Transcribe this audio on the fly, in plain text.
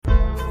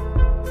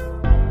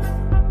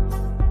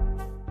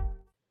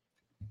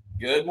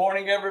Good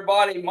morning,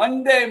 everybody.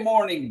 Monday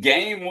morning,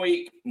 game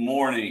week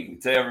morning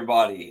to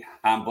everybody.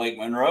 I'm Blake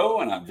Monroe,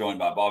 and I'm joined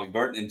by Bobby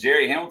Burton and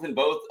Jerry Hamilton,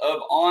 both of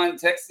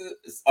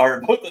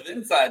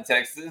Inside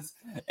Texas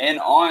and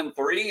On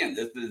 3. And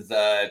this is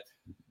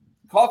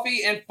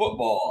Coffee and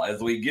Football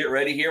as we get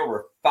ready here.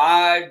 We're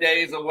 5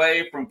 days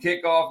away from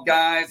kickoff,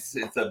 guys.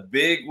 It's a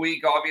big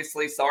week,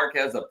 obviously. Sark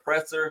has a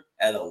presser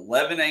at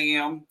 11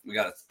 a.m. We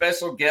got a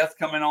special guest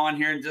coming on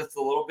here in just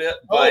a little bit.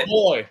 Oh,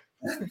 boy.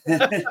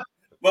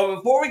 But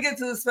before we get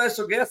to the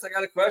special guest, I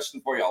got a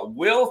question for y'all.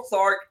 Will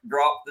Sark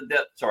drop the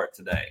depth chart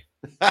today?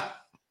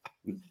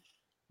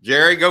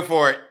 Jerry, go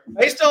for it.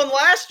 Based on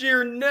last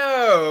year,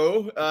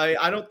 no.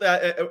 I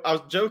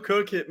don't. Joe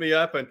Cook hit me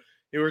up and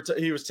he was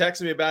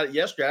texting me about it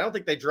yesterday. I don't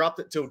think they dropped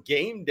it till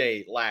game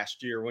day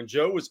last year when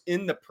Joe was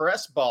in the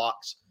press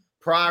box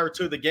prior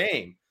to the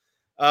game.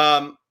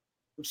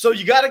 So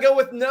you got to go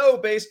with no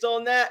based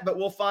on that, but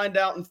we'll find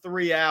out in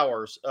 3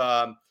 hours.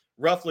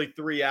 Roughly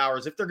 3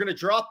 hours. If they're going to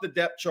drop the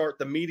depth chart,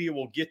 the media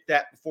will get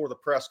that before the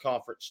press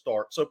conference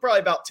starts. So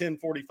probably about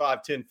 10:45,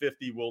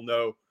 10:50, we'll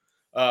know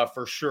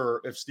for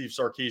sure if Steve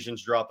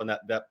Sarkisian's dropping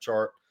that depth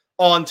chart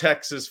on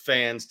Texas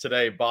fans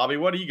today. Bobby,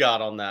 what do you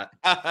got on that?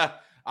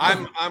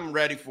 I'm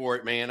ready for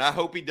it, man. I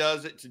hope he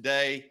does it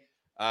today.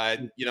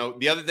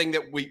 The other thing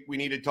that we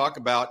need to talk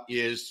about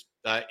is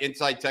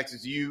Inside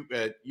Texas. You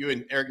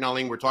and Eric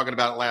Nalling were talking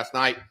about it last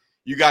night.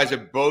 You guys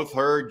have both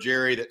heard,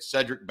 Jerry, that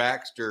Cedric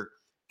Baxter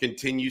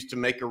continues to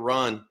make a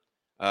run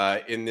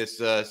in this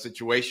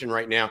situation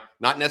right now.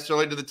 Not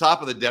necessarily to the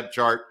top of the depth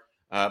chart,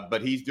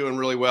 but he's doing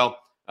really well.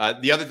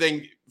 The other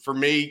thing for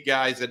me,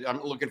 guys, that I'm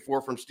looking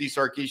for from Steve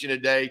Sarkisian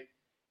today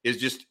is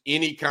just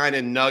any kind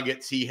of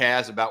nuggets he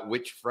has about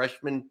which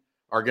freshmen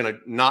are going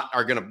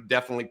to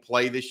definitely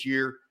play this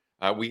year.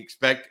 We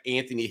expect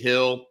Anthony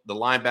Hill, the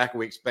linebacker.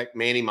 We expect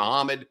Manny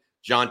Muhammad,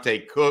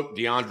 Jonte Cook,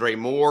 DeAndre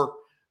Moore,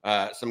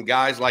 some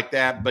guys like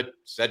that. But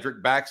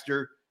Cedric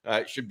Baxter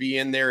should be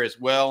in there as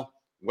well.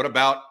 What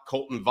about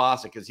Colton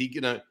Vasek? Did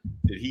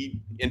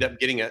he end up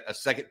getting a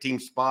second team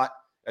spot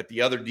at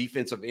the other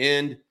defensive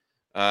end?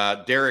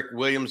 Derrick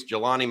Williams,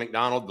 Jelani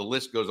McDonald, the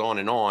list goes on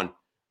and on.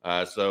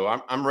 So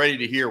I'm ready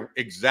to hear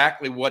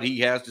exactly what he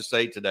has to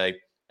say today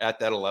at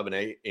that 11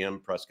 a.m.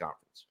 press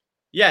conference.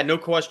 Yeah, no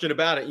question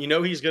about it. You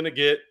know he's going to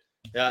get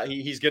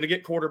he's going to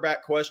get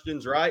quarterback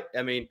questions, right?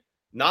 I mean,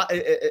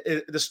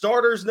 the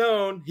starter's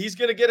known he's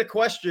going to get a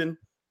question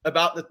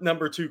about the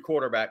number 2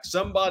 quarterback.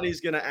 Somebody's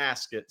going to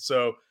ask it.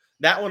 So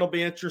that one will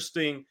be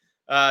interesting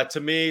to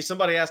me.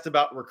 Somebody asked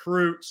about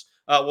recruits.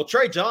 Well,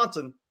 Trey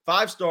Johnson,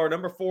 5-star,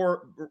 number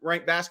 4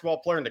 ranked basketball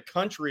player in the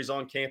country, is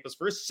on campus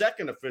for his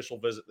second official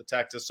visit to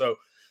Texas. So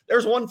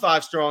there's one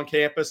 5-star on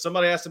campus.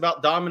 Somebody asked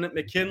about Dominic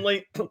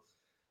McKinley.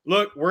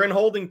 Look, we're in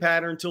holding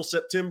pattern until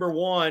September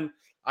 1.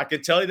 I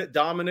can tell you that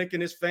Dominic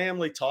and his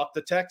family talked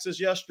to Texas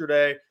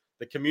yesterday.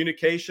 The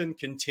communication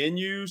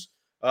continues.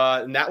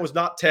 And that was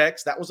not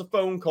text. That was a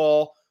phone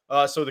call.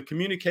 So the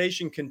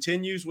communication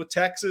continues with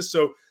Texas.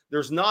 So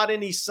there's not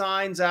any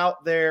signs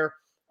out there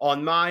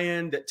on my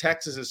end that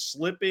Texas is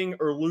slipping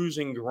or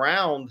losing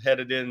ground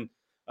headed in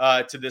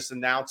to this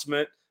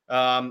announcement.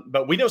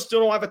 But we still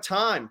don't have a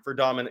time for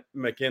Dominic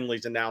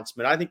McKinley's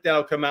announcement. I think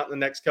that'll come out in the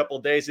next couple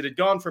of days. It had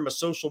gone from a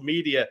social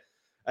media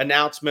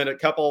announcement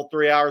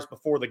 3 hours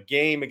before the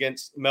game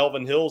against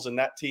Melvin Hills and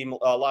that team,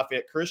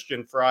 Lafayette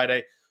Christian,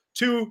 Friday,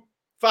 to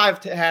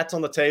 5 hats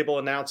on the table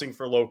announcing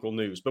for local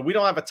news. But we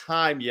don't have a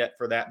time yet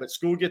for that. But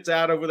school gets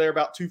out over there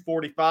about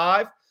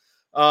 2:45.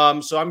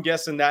 So I'm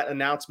guessing that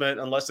announcement,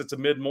 unless it's a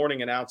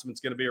mid-morning announcement,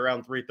 is going to be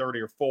around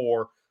 3:30 or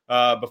 4,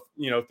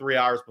 3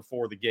 hours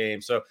before the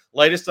game. So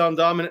latest on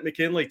Dominic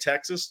McKinley,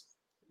 Texas,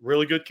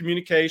 really good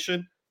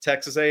communication.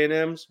 Texas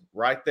A&M's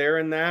right there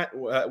in that.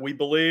 We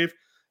believe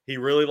he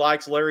really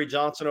likes Larry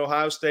Johnson,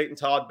 Ohio State, and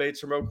Todd Bates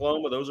from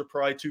Oklahoma. Those are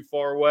probably too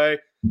far away.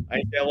 I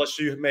think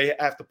LSU may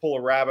have to pull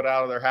a rabbit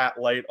out of their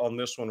hat late on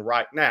this one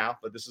right now,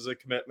 but this is a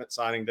commitment.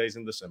 Signing days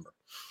in December.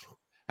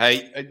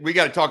 Hey, we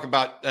got to talk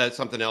about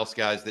something else,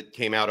 guys, that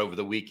came out over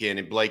the weekend.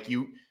 And Blake,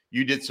 you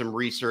did some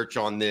research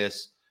on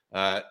this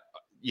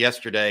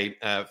yesterday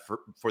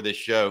for this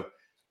show.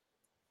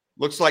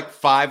 Looks like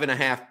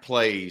 5.5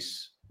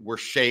 plays were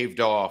shaved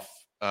off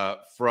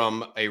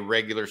from a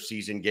regular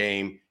season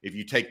game if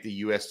you take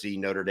the USC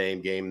Notre Dame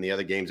game and the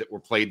other games that were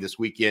played this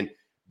weekend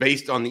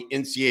based on the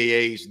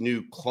NCAA's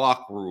new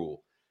clock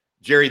rule.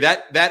 Jerry,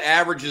 that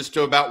averages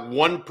to about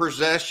 1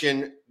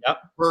 possession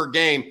per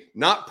game,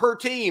 not per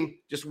team,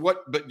 just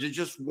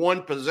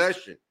one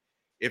possession.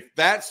 If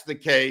that's the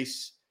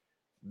case,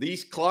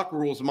 these clock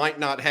rules might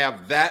not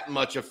have that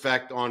much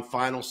effect on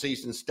final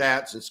season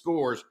stats and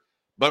scores,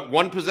 but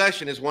 1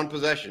 possession is 1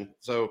 possession.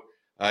 So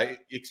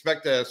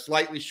expect a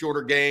slightly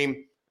shorter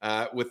game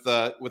with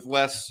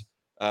less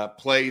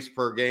plays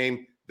per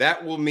game.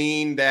 That will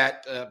mean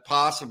that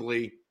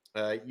possibly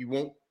you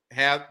won't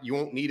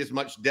need as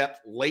much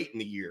depth late in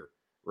the year,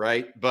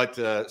 right?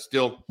 But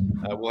still,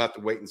 we'll have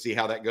to wait and see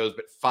how that goes.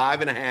 But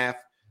 5.5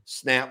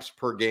 snaps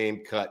per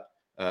game cut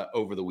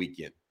over the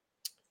weekend.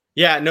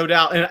 Yeah, no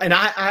doubt. And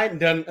I hadn't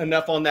done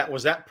enough on that.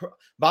 Was that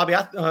Bobby?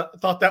 I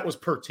thought that was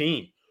per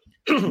team.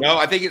 No,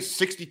 I think it's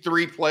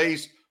 63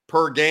 plays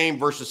per game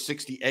versus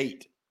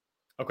 68.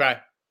 Okay.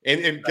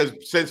 And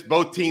because since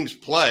both teams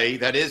play,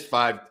 that is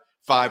five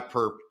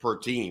per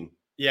team.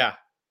 Yeah.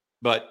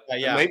 But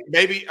yeah.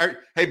 maybe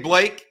hey,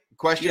 Blake,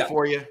 question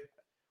for you.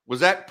 Was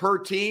that per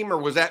team or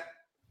was that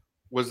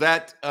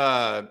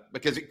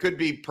because it could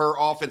be per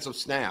offensive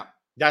snap?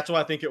 That's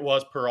what I think it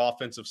was, per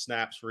offensive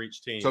snaps for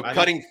each team. So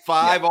cutting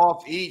 5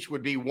 off each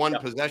would be one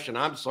possession.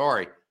 I'm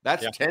sorry.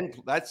 That's 10.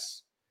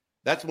 That's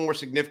more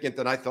significant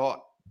than I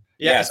thought.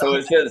 Yeah. So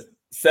it says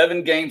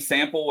 7-game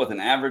sample with an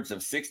average of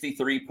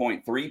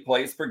 63.3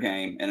 plays per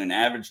game and an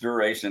average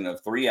duration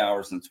of 3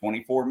 hours and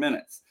 24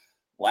 minutes.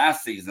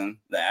 Last season,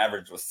 the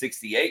average was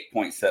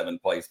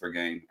 68.7 plays per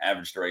game,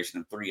 average duration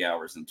of 3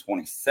 hours and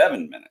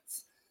 27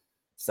 minutes.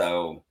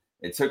 So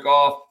it took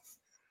off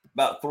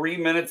about 3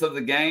 minutes of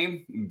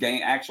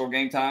the actual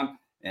game time,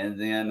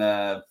 and then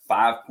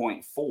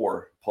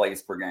 5.4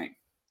 plays per game.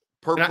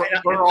 Per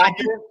offense. I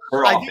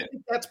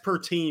think that's per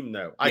team,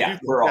 though.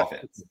 Per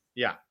offense.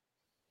 Yeah.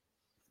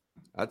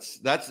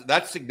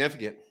 That's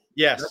significant.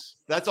 Yes.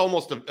 That's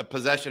almost a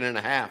possession and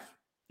a half.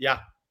 Yeah.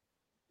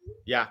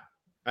 Yeah.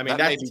 I mean,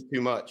 that may be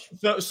too much.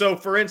 So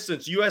for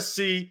instance,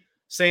 USC,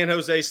 San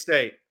Jose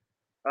State.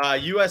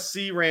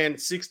 USC ran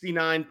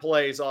 69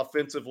 plays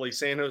offensively.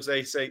 San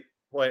Jose State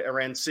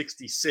ran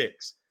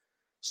 66.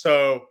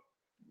 So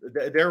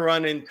they're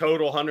running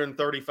total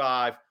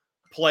 135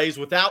 plays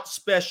without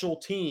special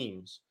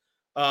teams.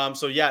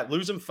 So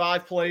losing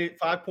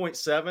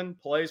 5.7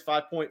 plays,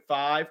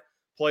 5.5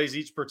 plays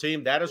each per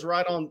team. That is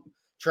right on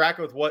track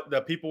with what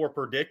the people were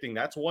predicting.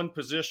 That's one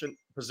possession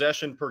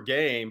per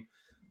game.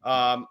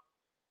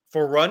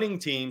 For running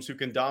teams who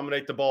can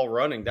dominate the ball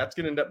running, that's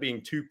going to end up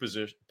being 2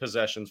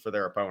 possessions for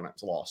their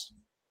opponents lost.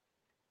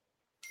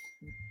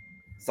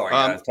 Sorry,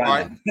 guys.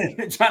 Trying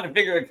to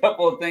figure a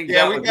couple of things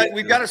out. Yeah,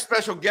 we've got a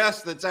special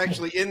guest that's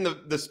actually in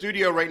the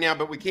studio right now,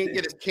 but we can't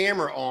get his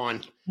camera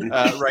on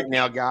right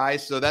now,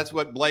 guys. So that's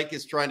what Blake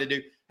is trying to do.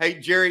 Hey,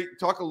 Jerry,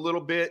 talk a little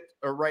bit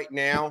right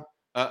now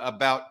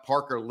about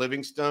Parker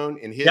Livingstone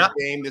and his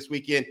game this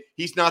weekend.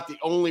 He's not the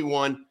only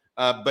one,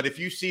 but if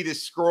you see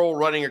this scroll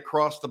running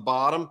across the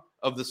bottom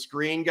of the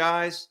screen,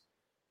 guys,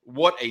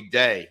 what a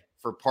day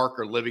for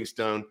Parker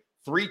Livingstone.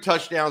 3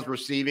 touchdowns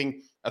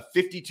receiving, a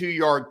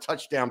 52-yard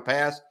touchdown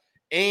pass,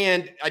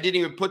 and I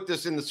didn't even put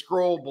this in the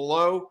scroll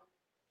below.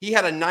 He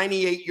had a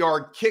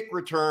 98-yard kick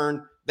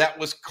return that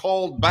was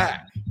called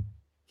back.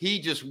 He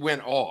just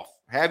went off.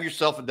 Have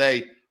yourself a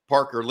day,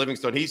 Parker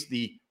Livingstone. He's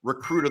the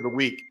recruit of the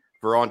week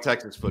for On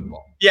Texas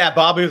Football. Yeah,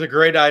 Bobby, it was a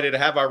great idea to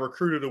have our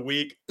recruit of the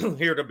week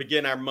here to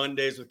begin our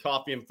Mondays with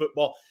coffee and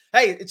football.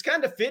 Hey, it's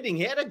kind of fitting.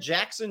 He had a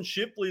Jackson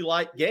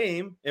Shipley-like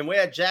game, and we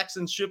had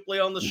Jackson Shipley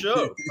on the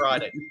show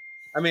Friday.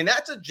 I mean,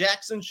 that's a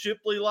Jackson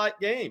Shipley-like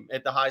game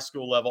at the high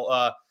school level.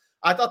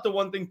 I thought the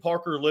one thing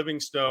Parker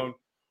Livingstone,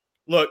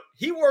 look,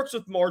 he works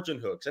with margin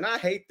hooks, and I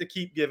hate to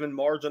keep giving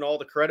Margin all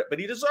the credit, but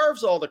he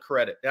deserves all the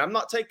credit. And I'm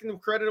not taking the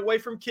credit away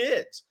from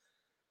kids.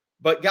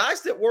 But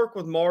guys that work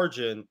with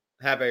margin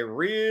have a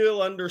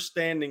real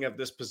understanding of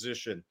this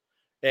position.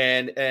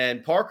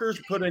 And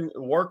Parker's put in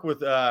work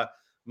with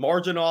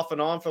Margin off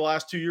and on for the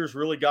last 2 years,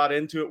 really got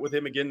into it with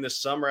him again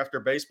this summer after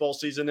baseball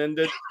season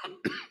ended.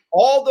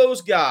 All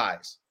those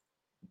guys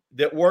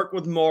that work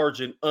with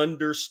margin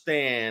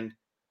understand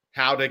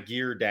how to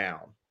gear down.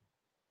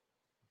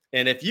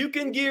 And if you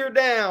can gear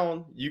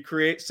down, you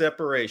create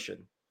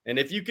separation. And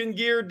if you can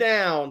gear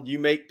down, you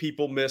make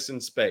people miss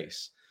in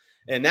space.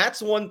 And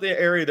that's one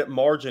area that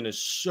margin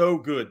is so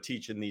good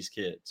teaching these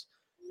kids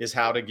is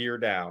how to gear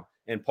down.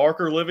 And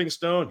Parker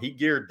Livingstone, he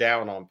geared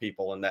down on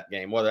people in that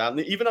game.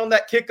 Even on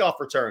that kickoff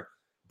return,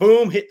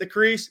 boom, hit the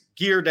crease,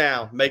 gear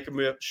down, make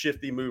a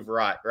shifty move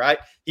right?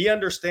 He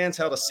understands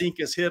how to sink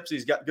his hips.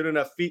 He's got good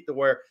enough feet to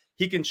where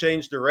he can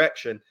change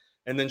direction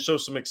and then show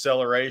some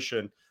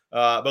acceleration.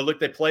 But look,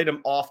 they played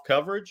him off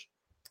coverage.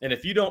 And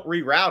if you don't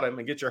reroute him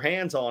and get your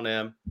hands on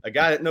him, a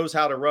guy that knows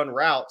how to run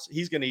routes,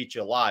 he's going to eat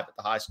you alive at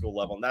the high school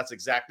level. And that's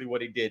exactly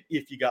what he did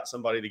if you got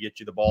somebody to get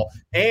you the ball.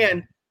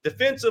 And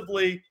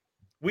defensively,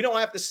 we don't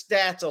have the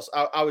stats.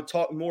 I would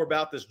talk more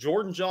about this.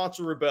 Jordan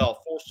Johnson-Rebel,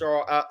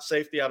 4-star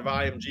safety out of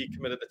IMG,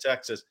 committed to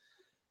Texas.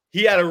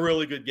 He had a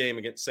really good game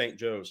against St.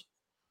 Joe's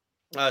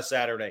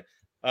Saturday.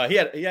 He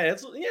had a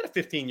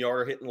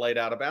 15-yarder hitting late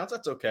out of bounds.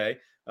 That's okay.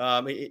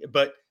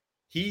 But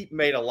he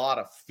made a lot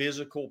of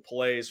physical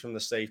plays from the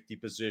safety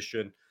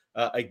position.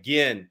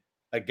 Again,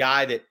 a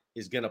guy that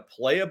is going to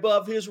play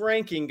above his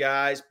ranking,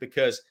 guys,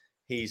 because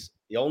he's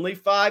only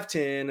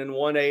 5'10" and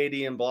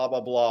 180 and blah,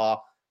 blah,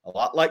 blah. A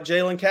lot like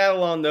Jalen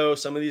Catalon, though,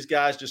 some of these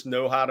guys just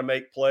know how to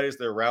make plays.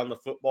 They're around the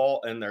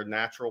football, and they're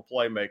natural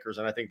playmakers.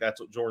 And I think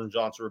that's what Jordan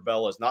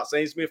Johnson-Rebel is. Not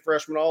saying he's going to be a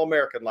freshman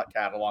All-American like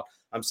Catalon.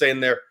 I'm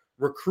saying their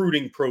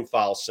recruiting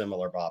profile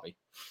similar, Bobby.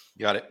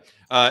 Got it.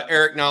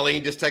 Eric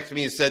Nalin just texted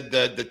me and said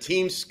the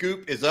team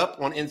scoop is up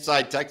on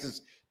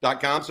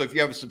InsideTexas.com. So if you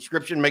have a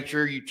subscription, make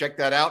sure you check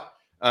that out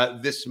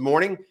this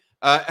morning.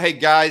 Hey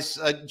guys,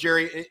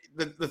 Jerry,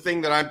 the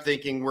thing that I'm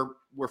thinking,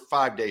 we're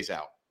 5 days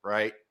out,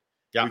 right?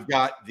 Yeah.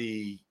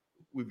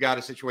 We've got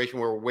a situation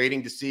where we're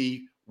waiting to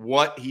see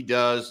what he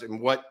does and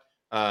what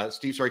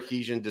Steve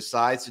Sarkisian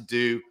decides to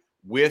do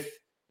with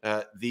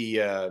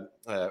the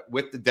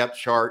depth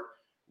chart.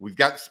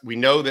 We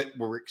know that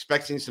we're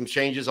expecting some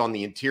changes on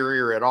the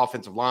interior at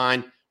offensive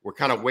line. We're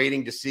kind of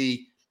waiting to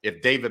see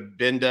if David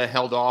Benda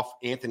held off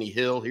Anthony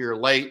Hill here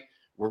late.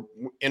 We're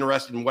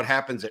interested in what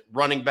happens at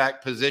running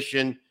back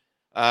position.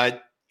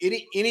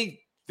 Any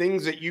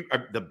things that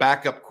the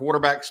backup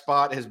quarterback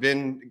spot has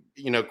been,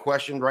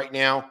 questioned right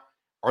now.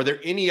 Are there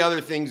any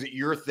other things that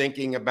you're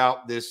thinking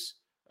about this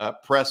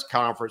press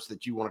conference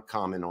that you want to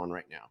comment on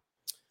right now?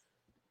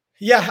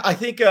 Yeah, I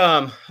think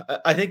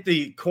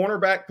the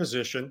cornerback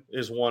position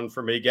is one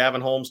for me.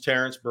 Gavin Holmes,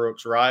 Terrence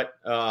Brooks, right?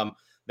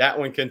 That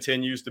one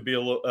continues to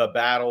be a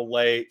battle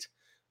late.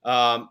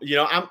 I'm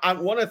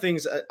one of the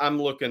things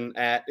I'm looking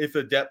at if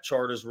a depth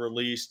chart is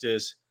released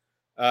is,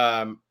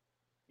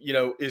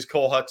 is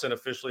Cole Hudson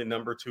officially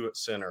number 2 at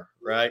center,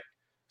 right?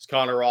 Is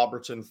Connor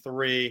Robertson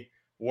 3?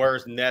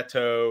 Where's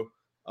Neto?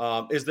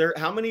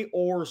 How many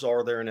oars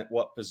are there and at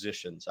what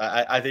positions?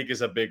 I think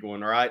is a big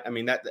one, right? I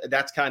mean,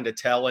 that's kind of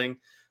telling.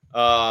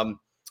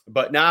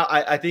 But now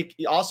I think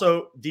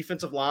also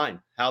defensive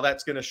line, how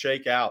that's going to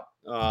shake out.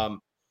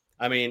 Will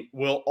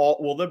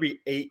there be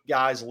 8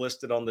 guys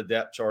listed on the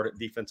depth chart at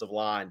defensive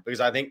line? Because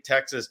I think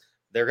Texas,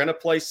 they're going to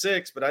play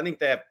 6, but I think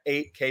they have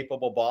 8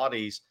 capable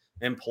bodies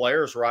and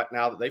players right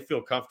now that they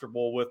feel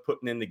comfortable with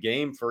putting in the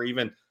game for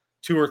even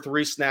 2 or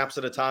 3 snaps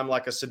at a time,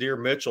 like a Sadir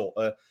Mitchell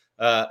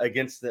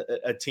against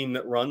a team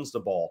that runs the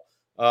ball.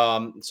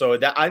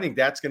 I think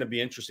that's going to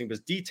be interesting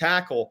because D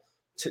tackle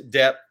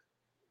depth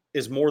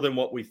is more than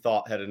what we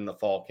thought headed in the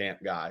fall camp,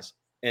 guys.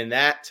 And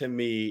that to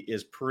me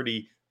is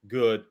pretty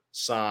good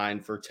sign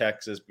for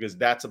Texas because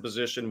that's a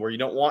position where you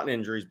don't want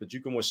injuries, but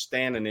you can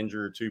withstand an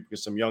injury or 2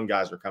 because some young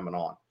guys are coming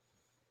on.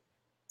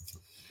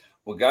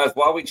 Well, guys,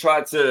 while we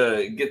try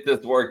to get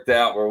this worked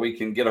out where we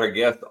can get our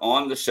guest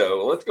on the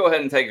show, let's go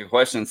ahead and take a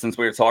question since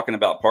we were talking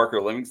about Parker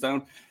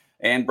Livingstone.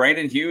 And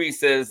Brandon Huey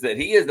says that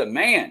he is the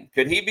man.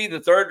 Could he be the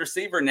 3rd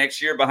receiver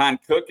next year behind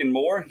Cook and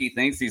Moore? He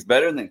thinks he's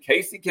better than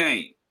Casey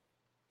Kane.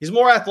 He's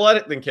more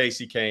athletic than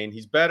Casey Kane.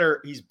 He's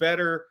better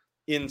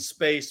in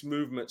space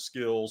movement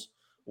skills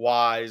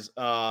wise.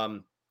 So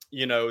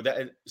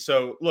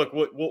look,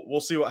 we'll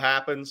see what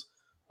happens.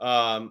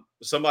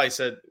 Somebody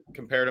said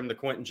compared him to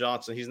Quentin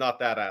Johnson. He's not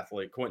that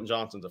athlete. Quentin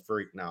Johnson's a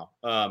freak now.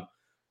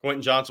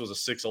 Quentin Johnson was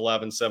a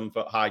 6'11",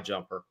 7-foot high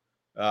jumper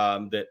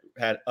that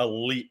had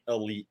elite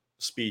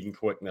speed and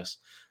quickness.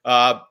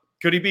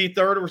 Could he be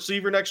 3rd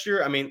receiver next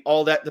year? I mean,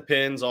 all that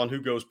depends on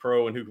who goes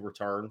pro and who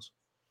returns.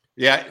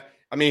 Yeah.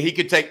 I mean, he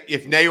could take –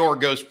 if Nayor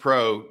goes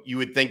pro, you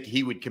would think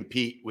he would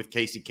compete with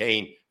Casey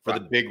Kane for the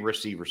big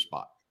receiver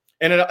spot.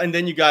 And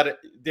then you got it.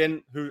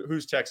 Then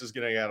who's Texas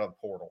getting out of the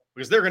portal?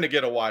 Because they're going to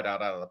get a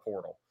wideout out of the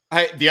portal.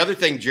 The other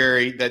thing,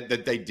 Jerry,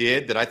 that they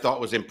did that I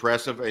thought was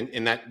impressive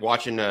in that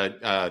watching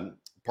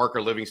Parker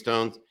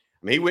Livingstone, I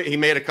mean, he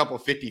made a couple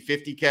of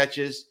 50-50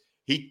 catches.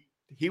 He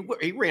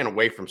ran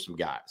away from some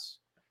guys.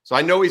 So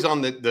I know he's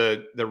on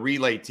the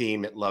relay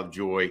team at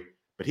Lovejoy,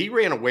 but he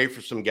ran away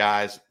from some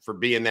guys for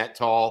being that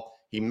tall.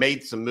 He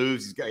made some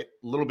moves. He's got a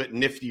little bit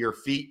niftier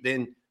feet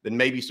than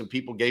maybe some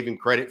people gave him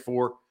credit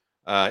for.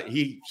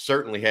 He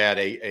certainly had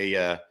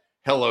a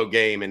hello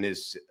game in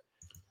his.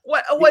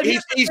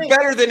 He's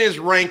better than his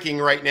ranking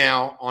right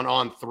now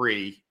on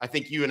 3. I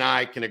think you and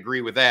I can agree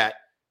with that.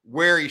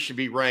 Where he should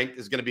be ranked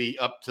is going to be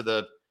up to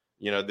the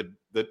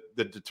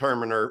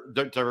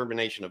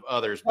determination of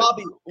others. But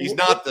Bobby, he's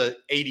not the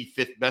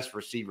 85th best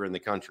receiver in the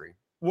country.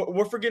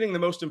 We're forgetting the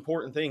most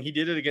important thing. He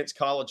did it against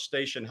College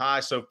Station High.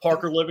 So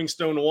Parker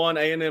Livingstone 1,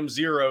 A&M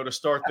 0 to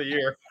start the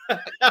year.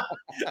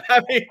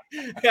 I mean,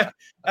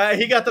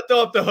 he got to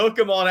throw up the hook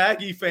 'em on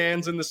Aggie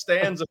fans in the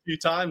stands a few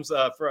times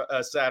for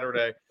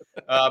Saturday.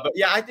 But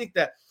yeah, I think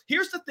that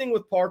here's the thing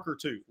with Parker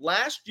too.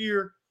 Last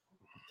year,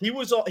 he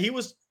was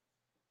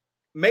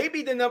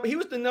maybe he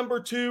was the number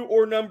 2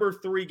 or number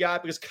 3 guy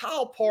because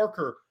Kyle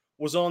Parker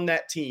was on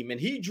that team and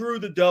he drew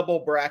the double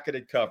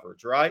bracketed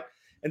coverage, right?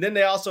 And then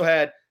they also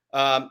had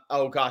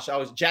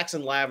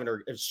Jackson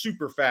Lavender, a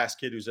super fast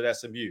kid who's at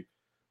SMU.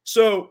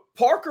 So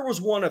Parker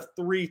was one of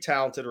 3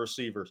 talented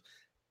receivers.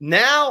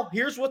 Now,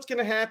 here's what's going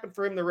to happen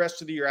for him the rest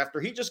of the year. After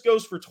he just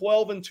goes for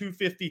 12 and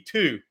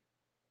 252,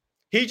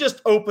 he just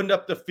opened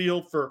up the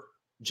field for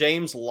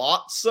James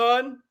Lott's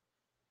son,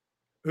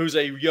 who's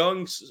a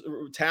young,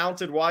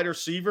 talented wide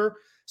receiver.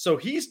 So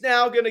he's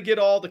now going to get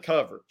all the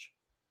coverage.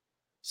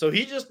 So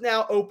he just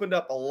now opened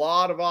up a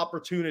lot of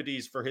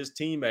opportunities for his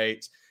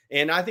teammates.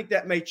 And I think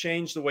that may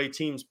change the way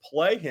teams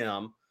play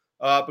him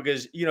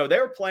because, they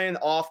were playing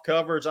off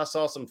coverage. I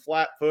saw some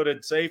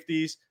flat-footed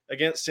safeties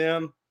against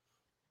him.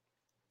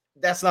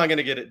 That's not going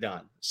to get it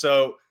done.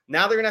 So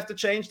now they're going to have to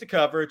change the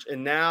coverage.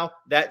 And now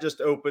that just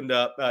opened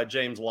up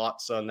James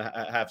Lott's son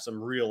to have some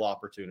real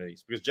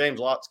opportunities because James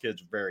Lott's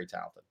kid's very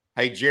talented.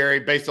 Hey, Jerry,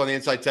 based on the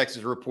Inside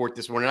Texas report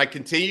this morning, I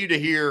continue to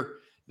hear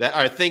that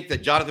I think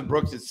that Jonathan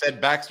Brooks and Ced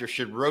Baxter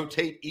should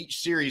rotate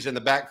each series in the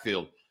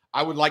backfield.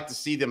 I would like to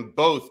see them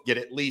both get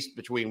at least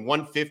between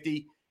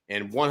 150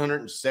 and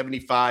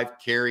 175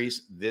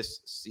 carries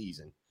this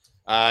season.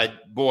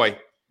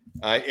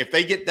 If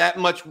they get that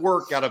much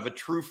work out of a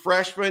true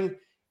freshman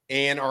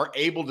and are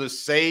able to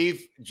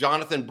save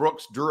Jonathan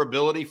Brooks'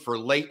 durability for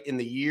late in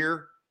the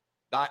year,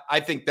 I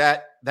think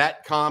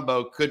that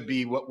combo could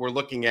be what we're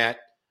looking at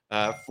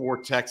for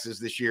Texas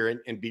this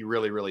year and be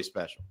really, really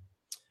special.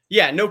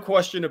 Yeah, no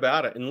question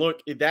about it. And look,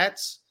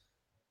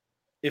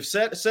 if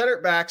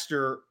Cedric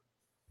Baxter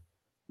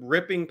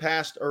ripping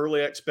past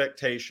early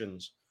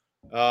expectations,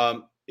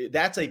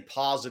 that's a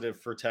positive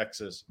for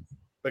Texas,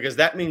 because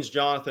that means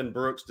Jonathan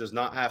Brooks does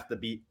not have to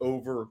be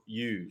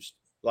overused,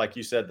 like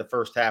you said, the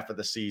first half of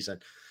the season.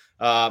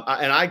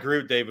 And I agree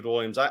with David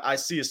Williams. I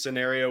see a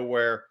scenario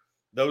where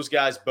those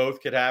guys both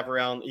could have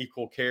around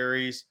equal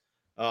carries.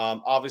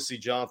 Obviously,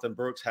 Jonathan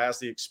Brooks has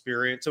the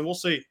experience, and we'll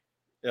see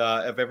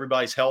if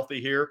everybody's healthy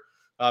here.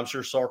 I'm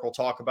sure Sark will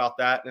talk about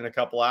that in a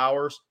couple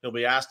hours. He'll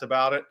be asked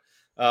about it.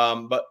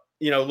 But,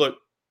 look,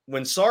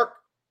 when Sark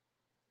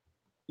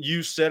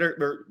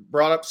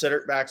brought up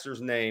Cedric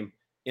Baxter's name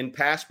in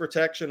pass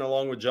protection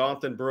along with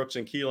Jonathan Brooks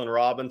and Keelan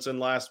Robinson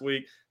last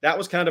week, that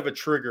was kind of a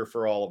trigger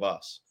for all of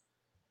us.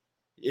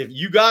 If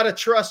you got to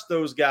trust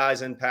those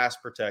guys in pass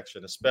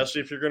protection,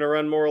 especially if you're going to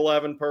run more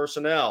 11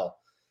 personnel.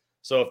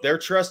 So if they're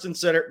trusting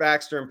Cedric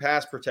Baxter in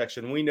pass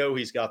protection, we know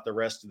he's got the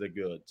rest of the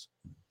goods.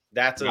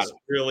 That's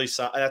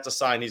a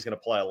sign he's going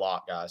to play a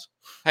lot, guys.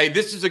 Hey,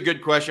 this is a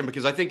good question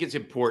because I think it's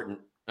important.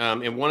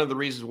 And one of the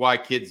reasons why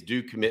kids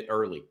do commit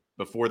early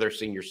before their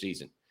senior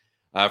season.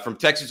 From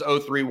Texas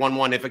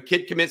 0311, if a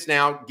kid commits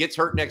now, gets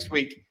hurt next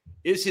week,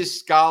 is his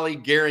Scully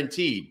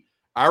guaranteed?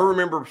 I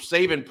remember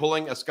Saban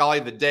pulling a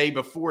Scully the day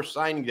before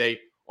signing day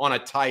on a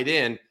tight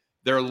end,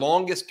 their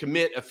longest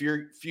commit a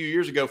few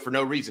years ago for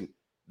no reason.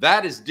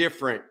 That is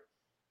different.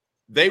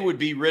 They would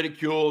be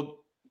ridiculed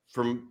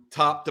from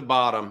top to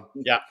bottom.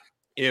 Yeah.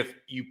 If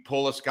you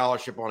pull a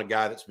scholarship on a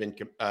guy that's been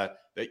a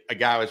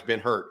guy who's been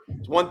hurt.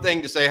 It's one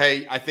thing to say,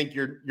 hey, I think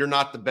you're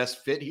not the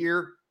best fit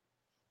here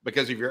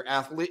because of your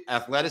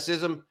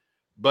athleticism.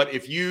 But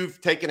if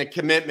you've taken a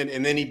commitment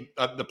and then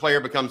the player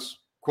becomes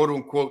quote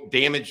unquote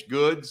damaged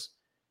goods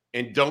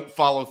and don't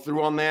follow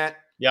through on that,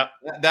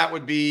 that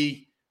would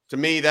be, to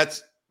me,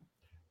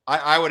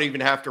 I would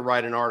even have to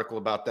write an article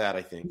about that,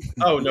 I think.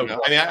 Oh, no.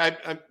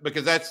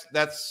 Because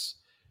that's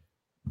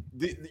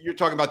you're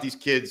talking about these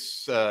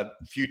kids'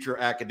 future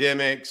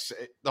academics,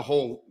 the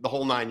whole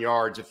 9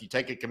 yards. If you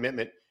take a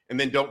commitment and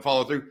then don't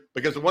follow through,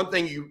 because the one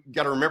thing you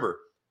got to remember,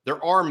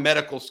 there are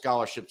medical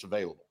scholarships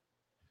available.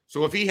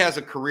 So if he has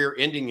a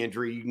career-ending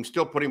injury, you can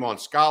still put him on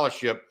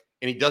scholarship,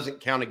 and he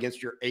doesn't count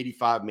against your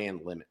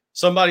 85-man limit.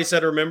 Somebody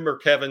said, remember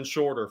Kevin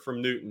Shorter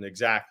from Newton.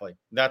 Exactly.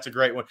 That's a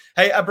great one.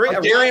 Hey,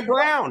 Derrick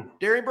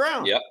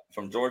Brown. Yep,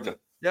 from Georgia.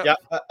 Yep. Yeah.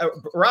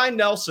 Ryan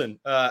Nelson,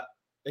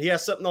 he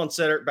has something on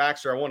Cedric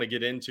Baxter I want to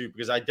get into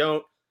because I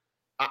don't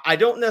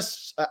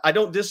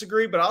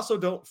disagree, but I also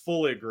don't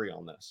fully agree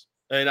on this.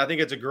 And I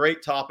think it's a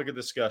great topic of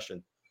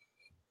discussion.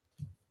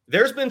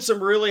 There's been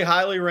some really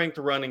highly ranked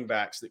running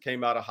backs that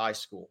came out of high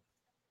school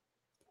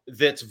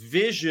that's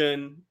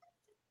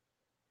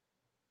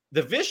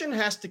the vision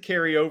has to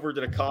carry over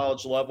to the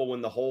college level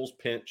when the holes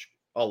pinch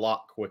a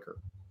lot quicker.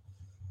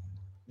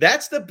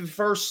 That's the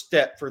first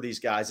step for these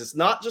guys. It's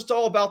not just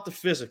all about the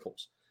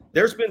physicals.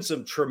 There's been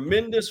some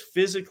tremendous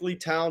physically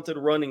talented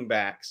running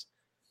backs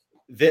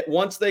that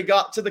once they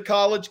got to the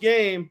college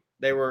game,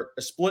 they were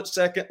a split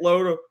second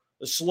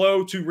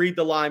slow to read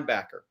the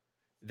linebacker.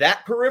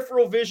 That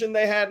peripheral vision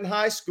they had in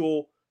high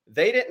school,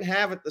 they didn't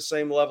have at the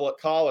same level at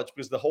college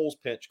because the holes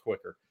pinch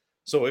quicker.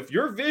 So if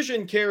your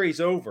vision carries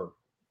over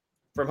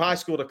from high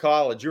school to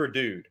college, you're a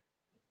dude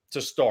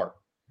to start.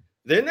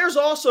 Then there's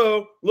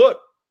also, look,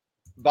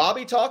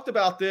 Bobby talked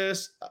about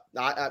this.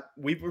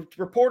 We've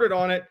reported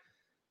on it.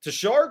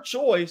 Tashard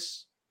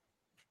Choice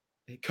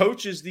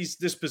coaches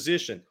this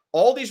position.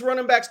 All these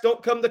running backs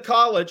don't come to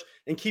college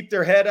and keep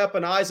their head up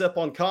and eyes up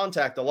on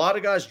contact. A lot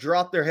of guys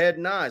drop their head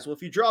and eyes. Well,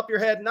 if you drop your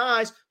head and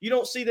eyes, you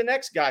don't see the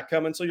next guy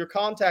coming, so your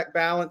contact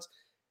balance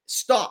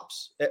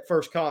stops at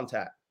first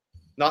contact,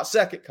 not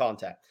second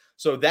contact.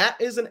 So that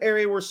is an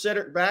area where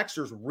Cedric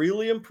Baxter's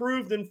really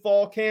improved in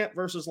fall camp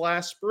versus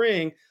last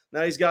spring.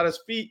 Now he's got his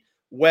feet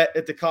wet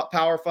at the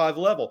Power 5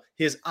 level.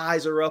 His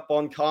eyes are up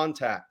on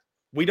contact.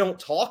 We don't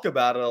talk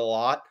about it a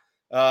lot,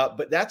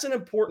 but that's an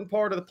important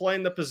part of the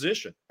playing the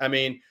position. I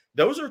mean,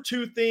 those are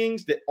two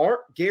things that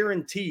aren't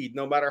guaranteed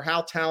no matter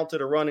how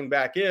talented a running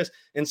back is.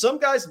 And some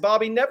guys,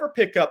 Bobby, never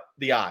pick up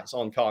the eyes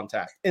on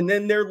contact, and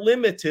then they're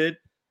limited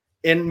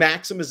in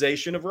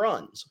maximization of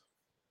runs.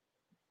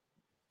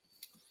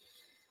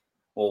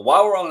 Well,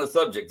 while we're on the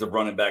subject of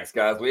running backs,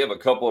 guys, we have a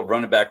couple of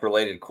running back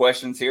related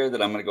questions here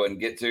that I'm going to go ahead and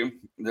get to.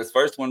 This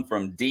first one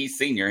from D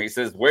Senior. He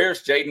says,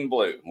 where's Jaden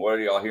Blue? What are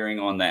y'all hearing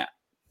on that?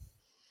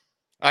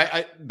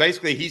 I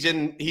basically he's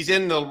in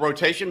the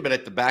rotation, but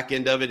at the back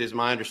end of it is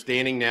my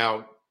understanding.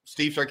 Now,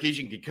 Steve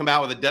Sarkisian could come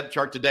out with a depth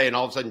chart today, and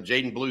all of a sudden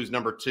Jaden Blue's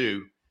number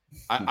 2.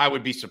 I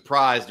would be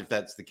surprised if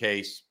that's the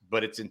case,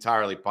 but it's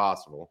entirely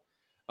possible.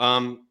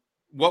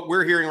 What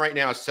we're hearing right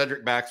now is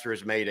Cedric Baxter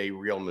has made a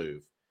real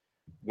move.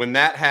 When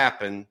that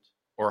happened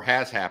or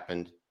has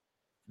happened,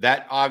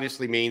 that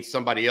obviously means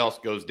somebody else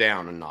goes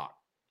down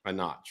a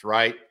notch,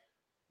 right?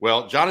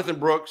 Well, Jonathan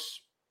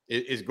Brooks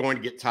is going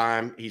to get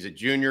time. He's a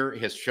junior,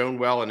 has shown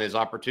well in his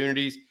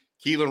opportunities.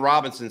 Keelan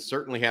Robinson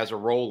certainly has a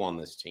role on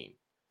this team.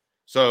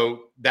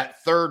 So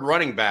that third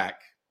running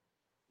back,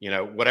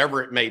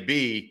 whatever it may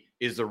be,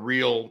 is a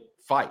real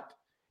fight.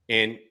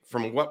 And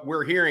from what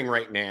we're hearing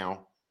right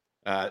now,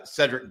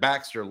 Cedric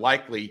Baxter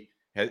likely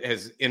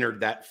has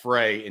entered that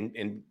fray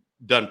and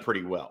done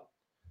pretty well.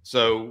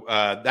 So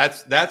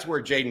that's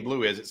where Jaden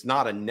Blue is. It's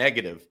not a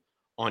negative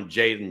on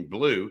Jaden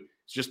Blue.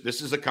 It's just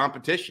this is a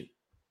competition.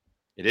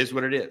 It is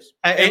what it is.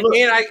 And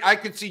I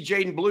could see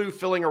Jaden Blue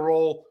filling a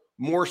role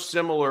more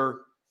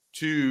similar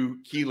to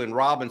Keelan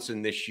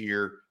Robinson this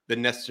year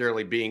than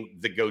necessarily being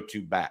the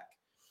go-to back,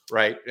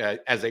 right?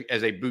 As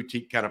a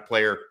boutique kind of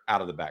player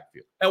out of the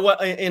backfield.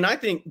 And I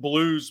think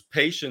Blue's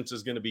patience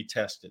is going to be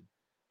tested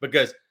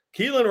because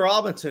Keelan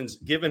Robinson's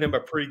given him a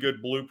pretty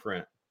good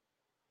blueprint.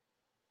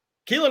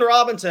 Keelan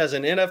Robinson has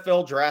an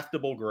NFL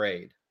draftable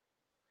grade.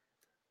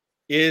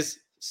 Is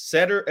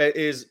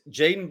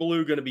Jaden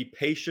Blue going to be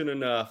patient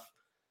enough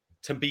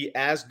to be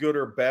as good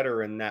or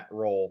better in that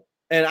role?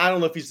 And I don't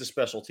know if he's the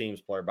special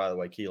teams player, by the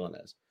way,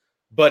 Keelan is.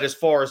 But as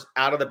far as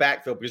out of the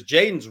backfield, because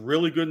Jaden's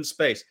really good in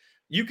space.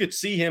 You could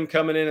see him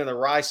coming in the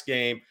Rice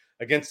game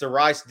against the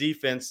Rice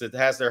defense that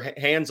has their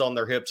hands on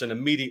their hips and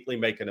immediately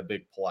making a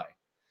big play.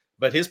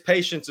 But his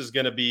patience is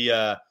going to be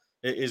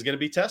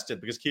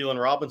tested because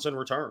Keelan Robinson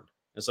returned.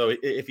 And so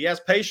if he has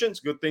patience,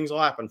 good things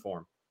will happen for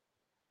him.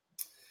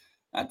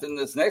 And then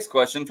this next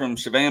question from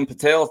Shivam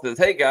Patel says,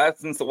 hey, guys,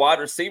 since the wide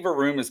receiver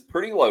room is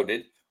pretty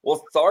loaded,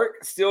 will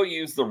Sark still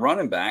use the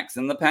running backs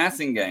in the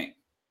passing game?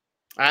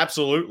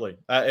 Absolutely.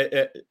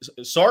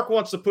 Sark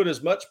wants to put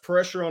as much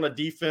pressure on a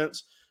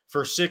defense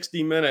for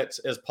 60 minutes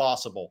as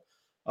possible.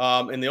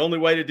 And the only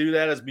way to do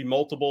that is be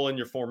multiple in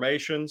your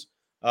formations,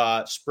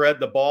 spread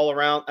the ball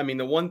around. I mean,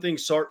 the one thing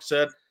Sark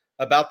said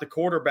about the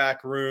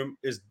quarterback room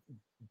is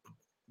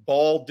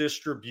ball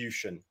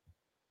distribution.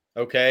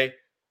 Okay.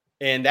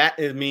 And that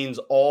it means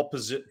all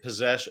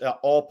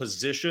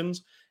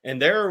positions.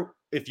 And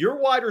if your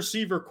wide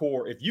receiver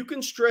core, if you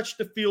can stretch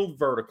the field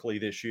vertically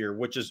this year,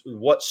 which is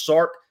what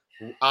Sark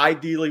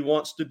ideally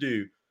wants to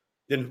do,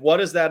 then what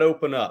does that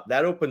open up?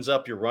 That opens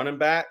up your running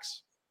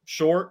backs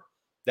short.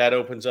 That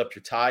opens up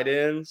your tight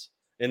ends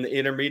in the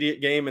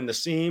intermediate game and the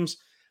seams.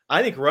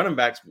 I think running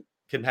backs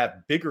can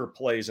have bigger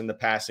plays in the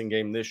passing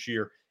game this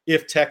year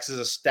if Texas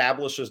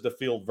establishes the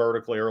field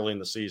vertically early in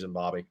the season,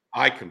 Bobby.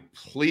 I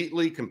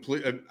completely.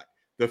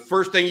 The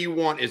first thing you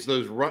want is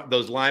those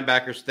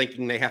linebackers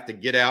thinking they have to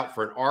get out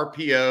for an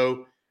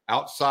RPO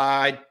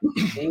outside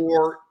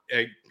or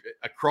a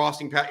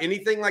crossing pass,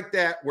 anything like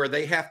that, where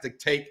they have to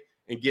take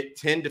and get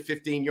 10 to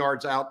 15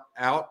 yards out.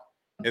 And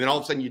then all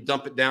of a sudden you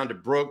dump it down to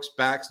Brooks,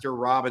 Baxter,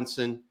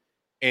 Robinson,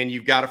 and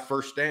you've got a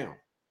first down,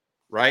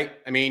 right?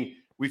 I mean,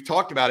 we've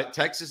talked about it.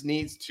 Texas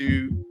needs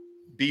to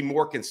be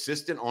more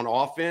consistent on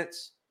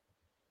offense.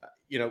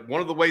 One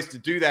of the ways to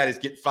do that is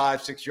get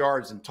 5-6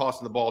 yards and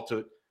tossing the ball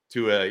to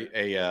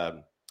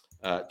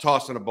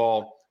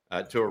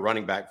a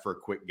running back for a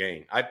quick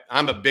gain.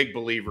 I'm a big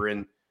believer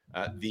in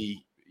the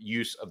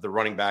use of the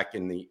running back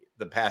in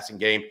the passing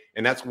game,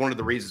 and that's one of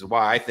the reasons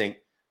why I think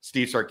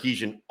Steve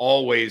Sarkisian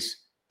always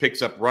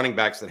picks up running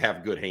backs that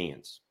have good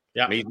hands.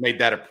 Yeah, I mean, he's made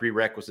that a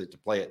prerequisite to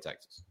play at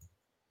Texas.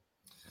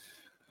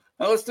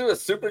 Now let's do a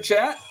super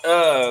chat.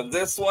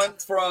 This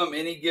one's from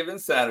Any Given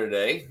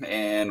Saturday,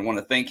 and I want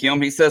to thank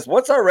him. He says,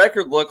 what's our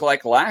record look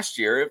like last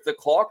year if the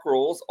clock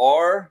rules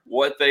are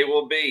what they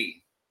will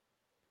be?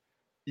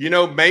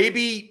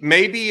 Maybe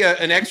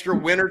an extra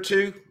win or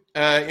two,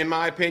 in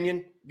my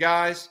opinion,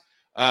 guys.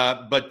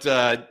 But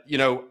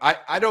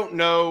I don't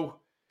know.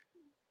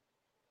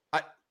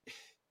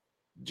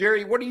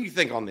 Jerry, what do you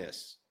think on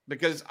this?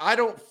 Because I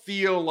don't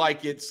feel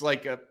like it's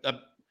like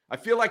I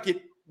feel like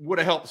it would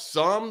have helped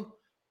some,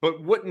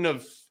 but wouldn't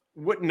have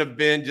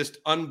been just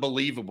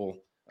unbelievable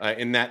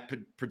in that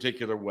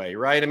particular way,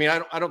 right? I mean,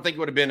 I don't think it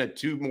would have been a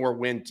 2 more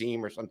win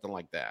team or something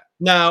like that.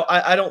 No,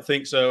 I don't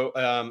think so.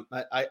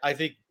 I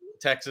think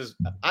Texas,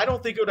 I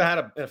don't think it would have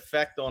had an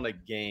effect on a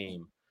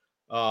game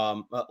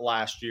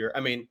last year.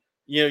 I mean,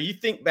 you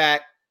think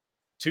back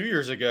 2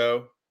 years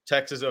ago,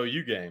 Texas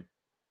OU game,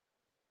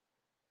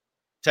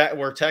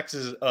 where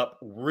Texas is up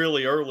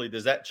really early.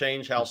 Does that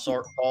change how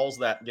Sark calls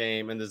that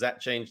game? And does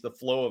that change the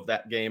flow of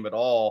that game at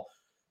all?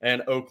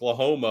 And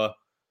Oklahoma's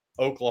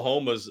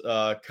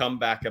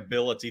comeback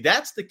ability.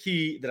 That's the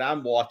key that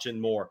I'm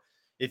watching more.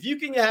 If you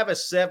can have a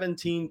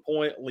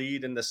 17-point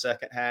lead in the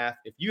second half,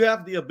 if you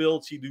have the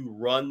ability to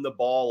run the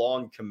ball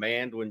on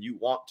command when you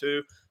want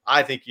to,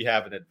 I think you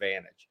have an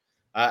advantage.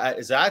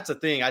 That's the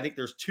thing. I think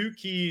there's 2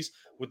 keys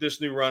with this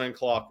new running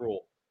clock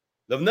rule.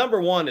 The number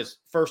 1 is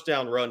first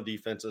down run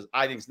defenses.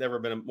 I think it's never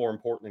been more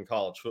important in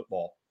college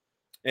football.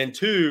 And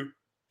 2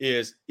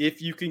 is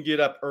if you can get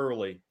up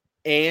early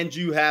and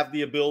you have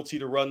the ability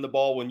to run the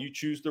ball when you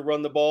choose to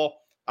run the ball,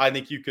 I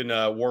think you can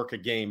work a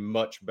game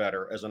much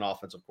better as an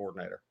offensive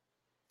coordinator.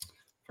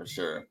 For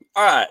sure.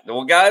 All right.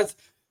 Well, guys,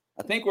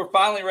 I think we're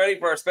finally ready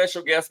for our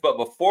special guest. But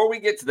before we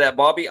get to that,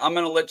 Bobby, I'm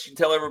going to let you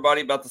tell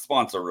everybody about the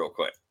sponsor real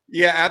quick.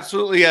 Yeah,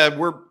 absolutely.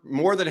 We're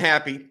more than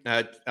happy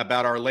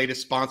about our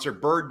latest sponsor,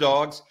 Bird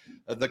Dogs.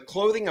 The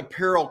clothing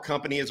apparel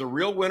company is a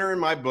real winner in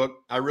my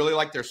book. I really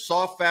like their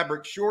soft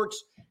fabric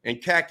shorts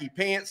and khaki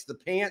pants. The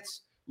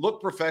pants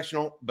look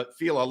professional, but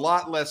feel a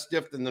lot less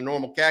stiff than the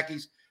normal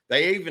khakis.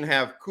 They even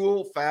have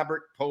cool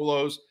fabric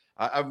polos.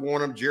 I've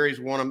worn them. Jerry's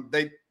worn them.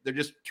 They're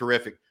just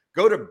terrific.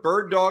 Go to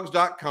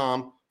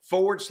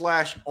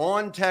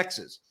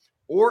birdddogs.com/OnTexas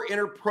or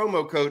enter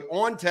promo code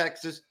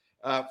OnTexas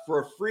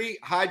for a free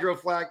Hydro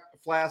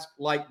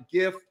Flask-like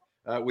gift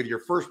with your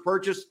first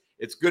purchase.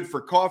 It's good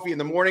for coffee in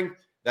the morning.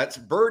 That's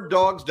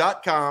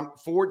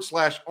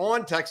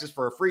birdddogs.com/OnTexas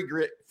for a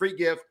free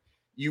gift.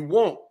 You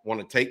won't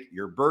want to take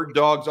your Bird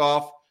Dogs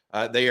off.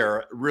 They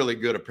are really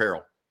good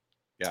apparel,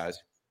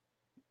 guys.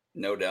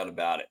 No doubt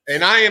about it.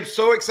 And I am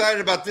so excited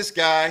about this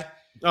guy.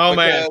 Oh,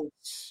 man.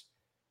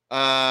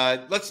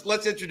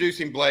 Let's introduce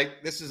him,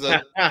 Blake. This is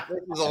a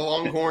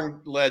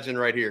Longhorn legend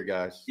right here,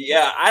 guys.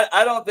 Yeah,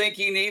 I don't think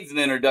he needs an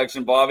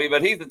introduction, Bobby,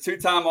 but he's a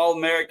two-time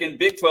All-American,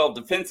 Big 12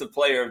 Defensive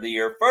Player of the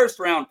Year,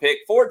 first-round pick,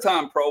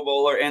 four-time Pro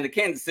Bowler, and the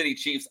Kansas City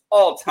Chiefs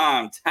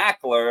all-time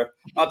tackler,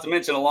 not to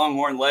mention a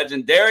Longhorn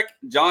legend, Derrick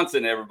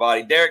Johnson,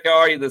 everybody. Derrick, how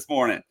are you this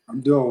morning?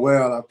 I'm doing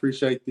well. I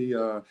appreciate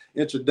the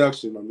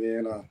introduction, my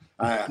man.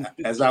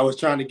 As I was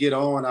trying to get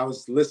on, I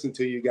was listening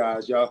to you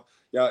guys. Y'all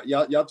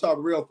talk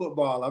real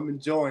football. I'm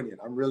enjoying it.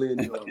 I'm really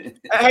enjoying it.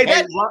 Hey,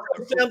 that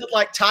sounded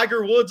like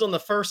Tiger Woods on the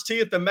first tee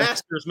at the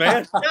Masters,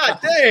 man. God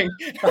dang.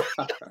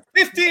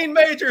 15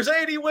 majors,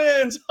 80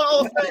 wins.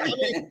 Oh, I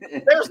mean,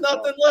 there's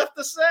nothing left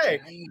to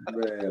say.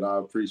 Man, I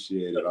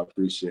appreciate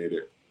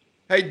it.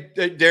 Hey,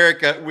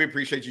 Derrick, we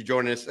appreciate you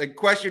joining us. A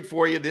question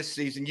for you this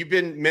season. You've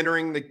been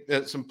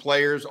mentoring some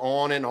players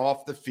on and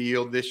off the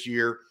field this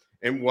year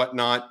and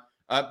whatnot.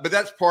 But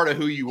that's part of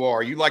who you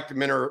are. You like to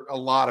mentor a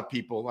lot of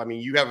people. I mean,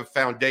 you have a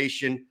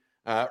foundation,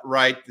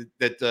 right,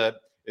 that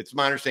it's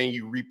my understanding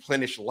you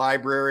replenish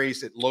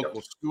libraries at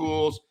local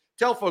schools.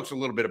 Tell folks a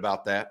little bit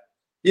about that.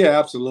 Yeah,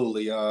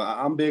 absolutely.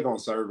 I'm big on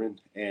serving.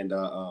 And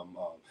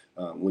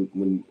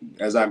when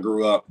as I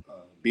grew up,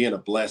 being a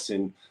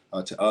blessing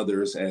to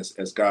others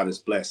as God has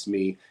blessed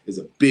me is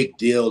a big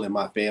deal in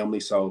my family.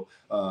 So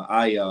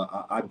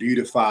I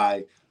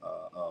beautify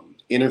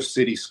inner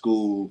city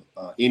school,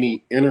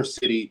 any inner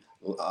city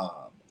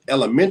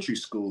elementary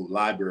school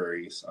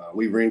libraries.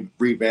 We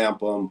revamp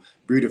them,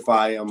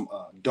 beautify them,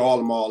 doll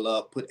them all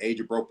up, put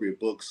age-appropriate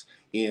books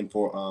in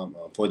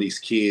for these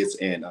kids.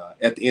 And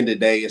at the end of the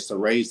day, it's to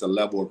raise the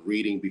level of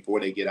reading before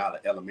they get out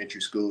of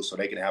elementary school so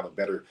they can have a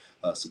better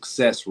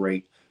success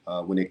rate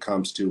when it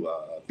comes to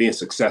being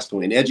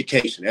successful in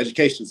education.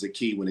 Education is the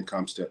key when it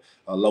comes to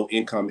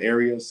low-income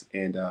areas,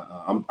 and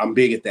I'm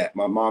big at that.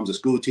 My mom's a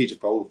school teacher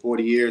for over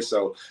 40 years,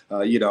 so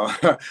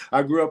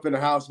I grew up in a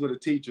house with a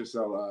teacher,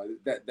 so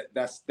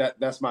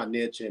that's my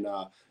niche. And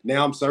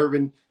now I'm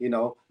serving,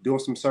 doing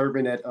some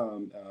serving at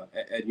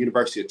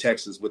University of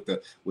Texas with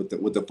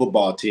the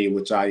football team,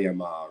 which I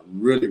am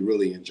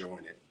really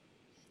enjoying it.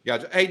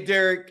 Gotcha. Hey,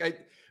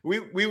 Derrick.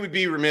 We would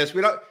be remiss.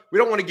 We don't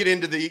want to get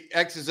into the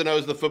X's and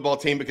O's of the football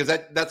team because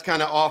that's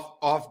kind of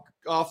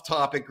off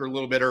topic or a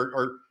little bit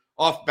or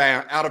out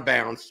of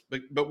bounds.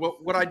 But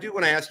what I do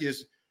want to ask you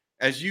is,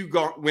 as you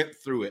went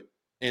through it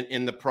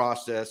in the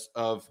process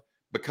of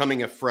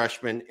becoming a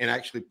freshman and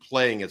actually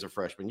playing as a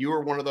freshman, you were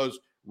one of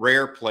those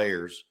rare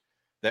players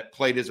that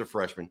played as a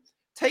freshman.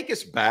 Take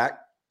us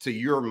back to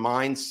your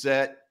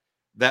mindset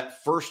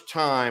that first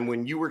time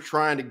when you were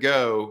trying to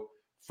go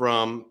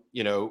from,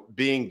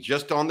 being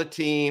just on the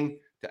team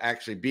to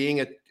actually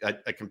being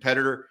a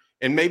competitor,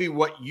 and maybe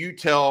what you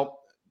tell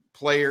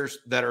players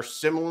that are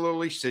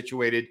similarly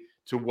situated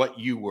to what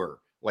you were.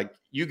 Like,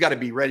 you got to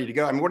be ready to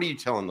go. I mean, what are you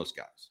telling those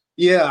guys?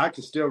 Yeah, I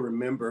can still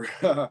remember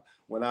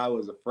when I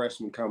was a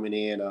freshman coming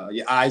in,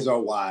 your eyes are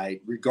wide,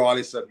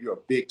 regardless of you're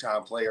a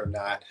big-time player or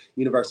not.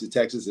 University of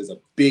Texas is a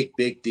big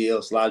deal.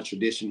 It's a lot of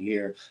tradition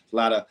here. It's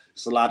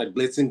a lot of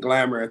glitz and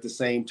glamour at the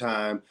same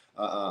time.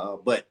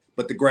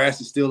 But the grass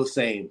is still the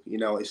same.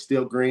 It's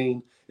still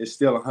green. It's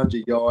still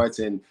 100 yards.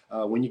 And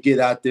when you get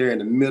out there in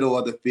the middle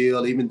of the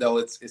field, even though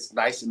it's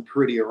nice and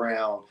pretty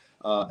around,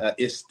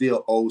 it's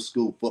still old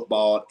school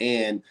football.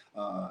 And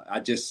I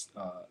just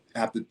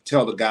have to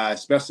tell the guys,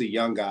 especially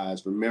young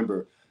guys,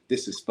 remember,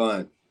 this is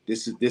fun.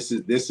 This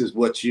is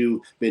what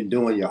you've been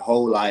doing your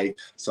whole life.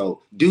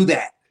 So do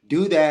that,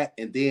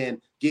 and then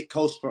get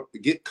coached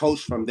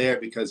from there,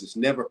 because it's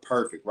never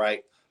perfect,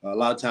 right? A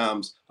lot of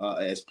times,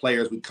 as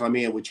players, we come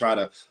in, we try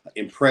to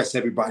impress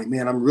everybody.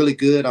 Man, I'm really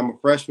good. I'm a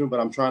freshman, but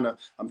I'm trying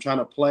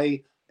to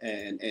play,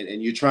 and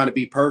you're trying to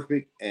be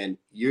perfect. And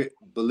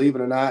believe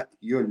it or not,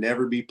 you'll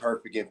never be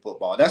perfect in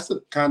football. That's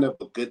the kind of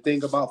a good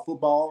thing about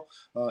football.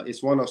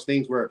 It's one of those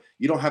things where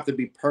you don't have to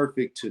be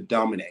perfect to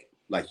dominate.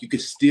 Like, you can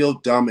still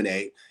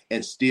dominate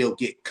and still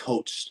get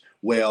coached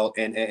well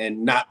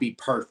and not be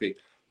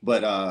perfect.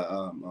 But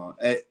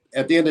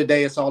at the end of the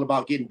day, it's all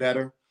about getting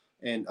better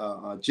and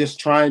just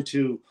trying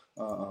to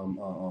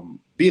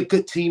be a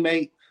good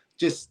teammate.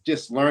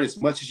 Just learn as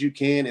much as you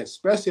can,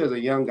 especially as a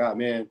young guy,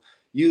 man.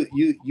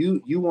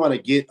 You want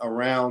to get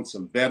around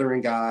some veteran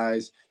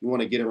guys. You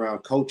want to get around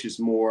coaches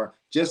more,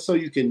 just so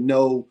you can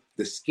know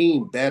the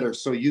scheme better,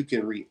 so you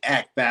can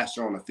react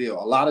faster on the field.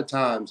 A lot of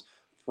times,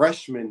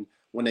 freshmen,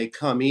 when they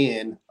come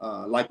in,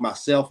 like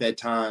myself at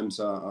times,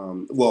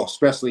 well,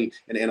 especially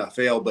in the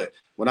NFL, but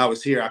when I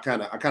was here, I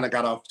kind of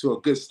got off to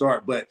a good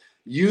start. But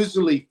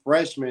usually,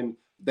 freshmen,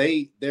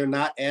 they're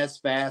not as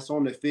fast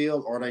on the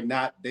field, or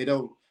they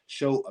don't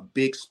show a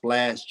big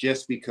splash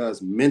just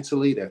because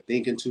mentally they're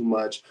thinking too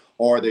much,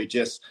 or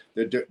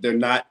they're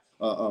not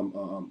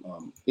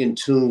in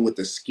tune with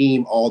the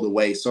scheme all the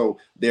way. So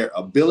their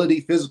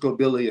physical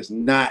ability is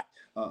not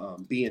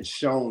being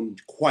shown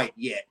quite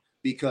yet,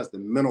 because the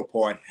mental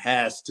part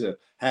has to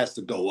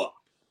go up.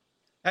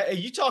 Hey,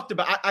 you talked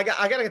about. I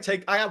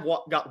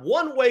got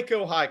one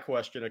Waco High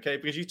question, okay?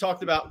 Because you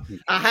talked about.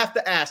 I have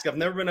to ask. I've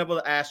never been able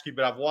to ask you,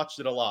 but I've watched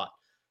it a lot.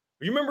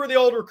 You remember the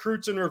old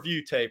Recruits in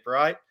Review tape,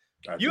 right?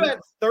 You had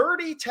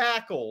 30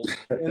 tackles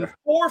and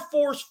 4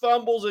 forced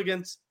fumbles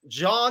against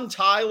John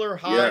Tyler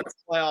High in the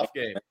playoff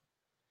game.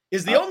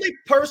 Is the only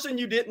person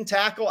you didn't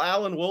tackle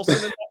Alan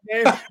Wilson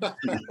in that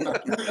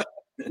game?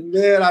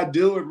 Man, I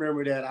do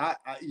remember that. I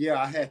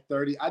had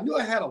 30. I knew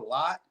I had a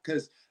lot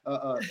because,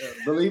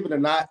 believe it or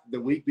not, the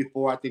week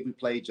before, I think we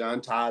played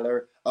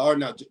Tyler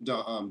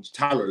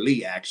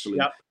Lee, actually.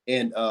 Yep.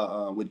 And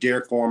with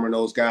Derrick Former and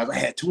those guys, I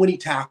had 20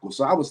 tackles.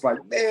 So I was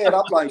like, man,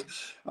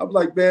 I'm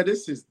like, man,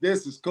 this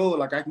is cool.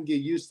 Like, I can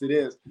get used to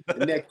this.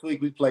 The next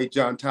week we played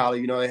John Tyler.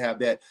 You know, they have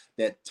that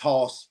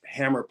toss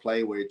hammer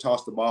play where you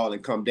toss the ball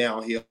and come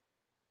downhill.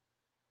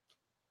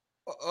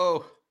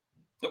 Oh,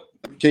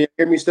 can you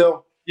hear me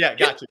still? Yeah,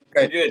 got you.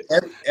 Okay.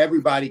 Good.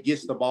 Everybody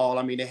gets the ball.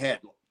 I mean, they had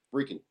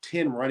freaking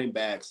 10 running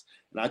backs.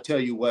 And I tell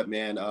you what,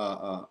 man,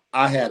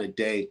 I had a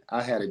day.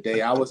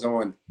 I was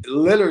on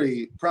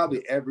literally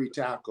probably every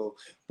tackle.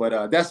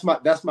 But that's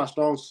my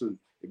strong suit.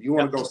 If you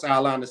want to go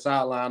sideline to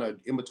sideline or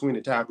in between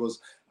the tackles,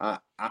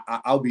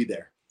 I'll be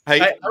there.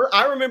 Hey,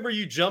 I remember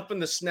you jumping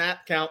the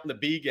snap count in the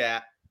B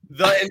gap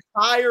the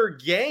entire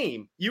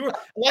game. You were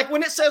like,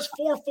 when it says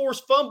 4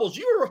 forced fumbles,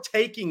 you were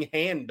taking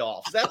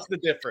handoffs. That's the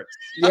difference.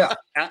 Yeah,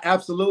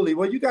 absolutely.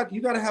 Well, you got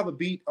to have a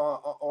beat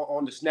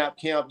on the snap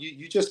count.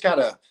 You just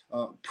gotta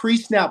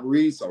pre-snap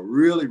reads are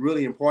really,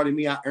 really important to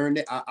me. I earned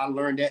it. I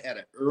learned that at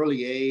an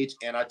early age,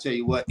 and I tell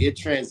you what, it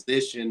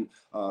transitioned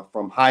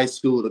from high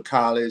school to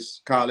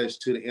college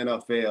to the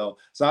NFL.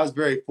 So I was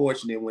very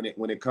fortunate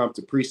when it comes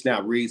to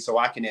pre-snap reads, so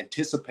I can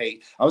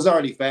anticipate. I was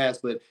already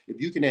fast, but if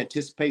you can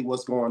anticipate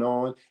what's going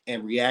on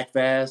and react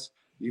fast,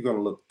 you're going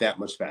to look that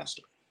much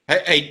faster.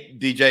 Hey,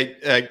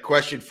 DJ,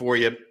 question for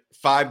you.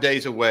 5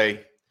 days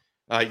away.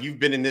 You've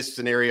been in this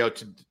scenario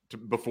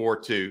before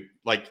too.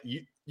 Like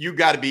you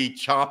got to be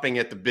chomping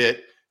at the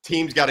bit.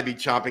 Teams got to be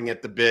chomping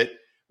at the bit.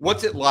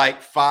 What's it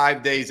like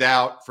 5 days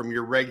out from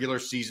your regular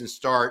season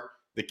start?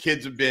 The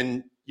kids have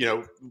been,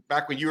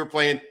 back when you were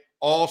playing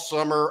all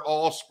summer,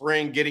 all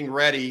spring, getting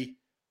ready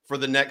for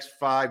the next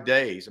 5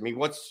 days. I mean,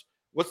 what's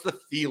the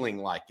feeling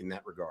like in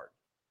that regard?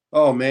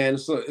 Oh man,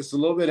 it's a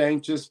little bit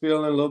anxious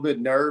feeling, a little bit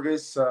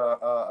nervous. You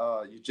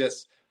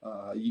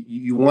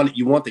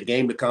want the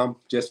game to come,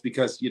 just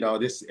because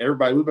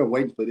everybody, we've been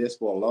waiting for this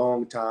for a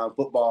long time.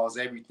 Football is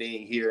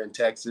everything here in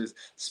Texas,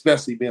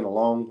 especially being a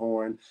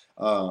Longhorn.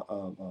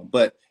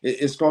 But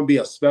it's going to be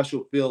a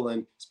special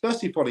feeling,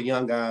 especially for the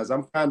young guys.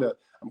 I'm kind of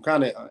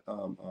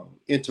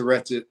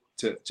interested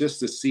to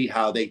see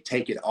how they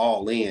take it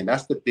all in.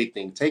 That's the big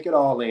thing. Take it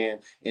all in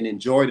and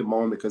enjoy the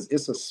moment, because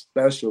it's a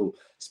special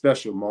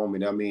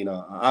moment. I mean,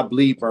 I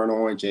bleed burnt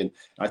orange, and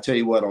I tell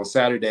you what, on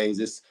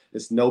Saturdays,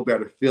 it's no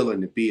better feeling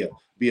to be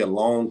a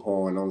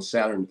Longhorn on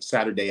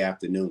Saturday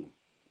afternoon.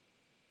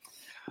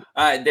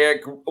 All right,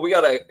 Derrick, we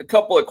got a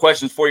couple of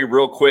questions for you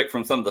real quick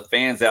from some of the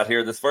fans out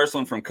here. This first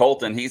one from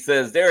Colton. He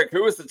says, Derrick,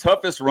 who was the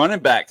toughest running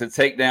back to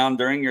take down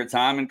during your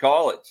time in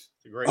college?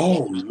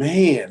 Oh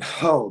man,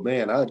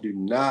 I do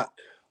not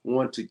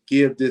want to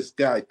give this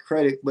guy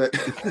credit, but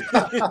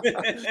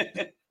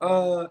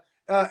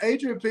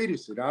Adrian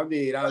Peterson. I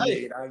mean,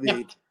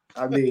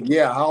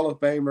 yeah, Hall of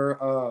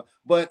Famer.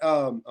 But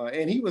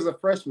and he was a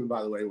freshman,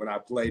 by the way, when I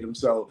played him.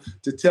 So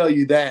to tell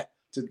you that,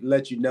 to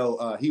let you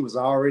know, he was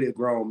already a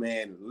grown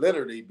man,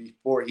 literally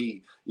before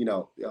he,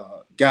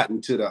 got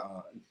into the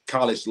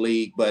college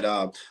league. But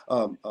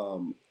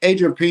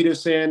Adrian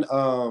Peterson.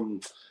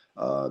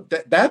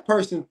 That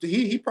person,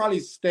 he probably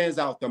stands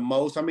out the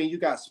most. I mean, you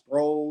got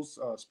Sproles.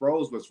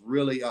 Sproles was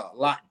really a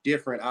lot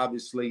different,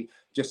 obviously,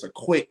 just a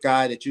quick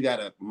guy that you got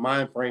to,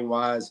 mind frame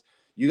wise,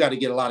 you got to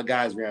get a lot of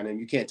guys around him.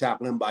 You can't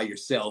tackle him by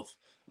yourself.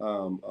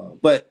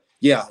 But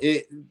yeah,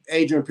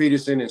 Adrian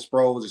Peterson and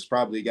Sproles is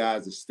probably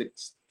guys that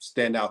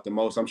stand out the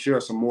most. I'm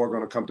sure some more are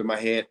going to come to my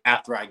head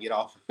after I get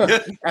off of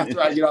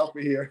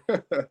here.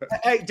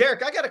 Hey,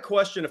 Derrick, I got a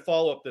question to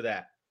follow up to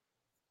that,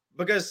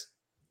 because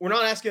we're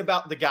not asking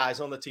about the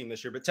guys on the team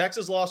this year, but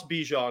Texas lost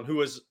Bijan,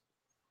 who is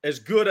as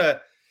good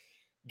a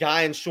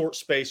guy in short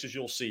space as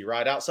you'll see,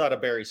 right? Outside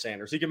of Barry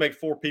Sanders. He can make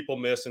 4 people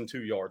miss in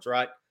 2 yards,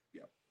 right?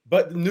 Yeah.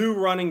 But new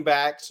running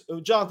backs,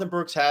 Jonathan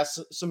Brooks has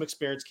some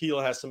experience.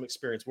 Keelan has some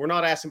experience. We're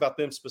not asking about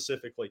them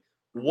specifically.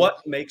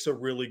 What makes a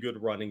really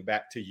good running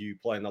back to you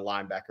playing the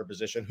linebacker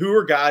position? Who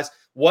are guys?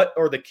 What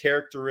are the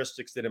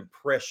characteristics that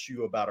impress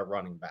you about a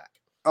running back?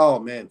 Oh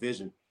man,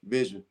 vision.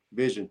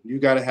 You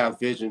got to have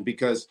vision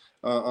because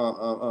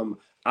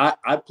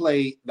I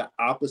play the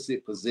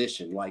opposite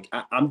position. Like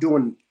I'm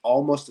doing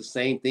almost the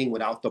same thing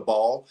without the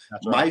ball.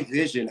 That's right. My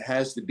vision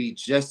has to be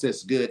just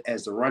as good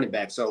as the running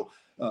back. So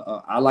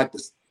I like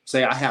to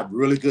say I have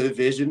really good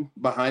vision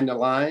behind the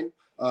line.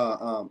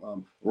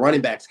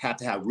 Running backs have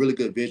to have really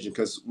good vision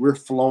because we're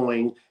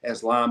flowing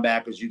as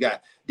linebackers. You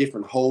got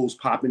different holes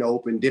popping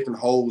open, different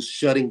holes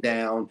shutting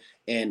down,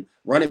 and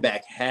running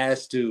back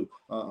has to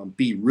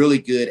be really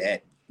good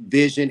at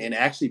vision and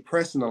actually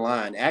pressing the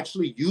line,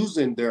 actually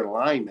using their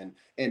linemen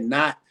and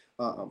not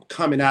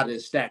coming out of the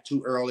stack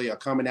too early or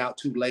coming out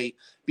too late,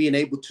 being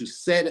able to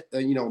set,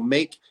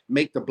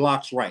 make the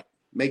blocks right,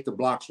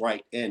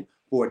 And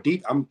for a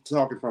deep, I'm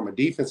talking from a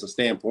defensive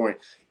standpoint.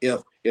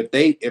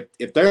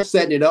 If they're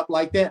setting it up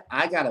like that,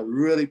 I gotta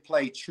really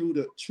play true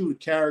to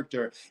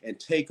character and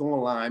take on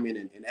linemen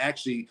and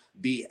actually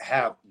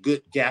have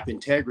good gap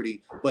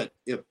integrity. But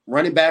if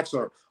running backs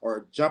are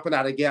jumping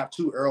out of gap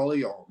too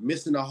early or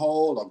missing a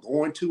hole or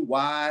going too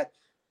wide,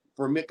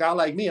 for a guy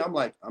like me, I'm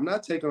like, I'm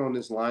not taking on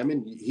this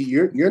lineman.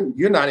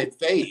 You're not in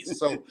phase,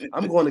 so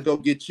I'm going to go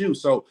get you.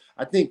 So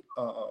I think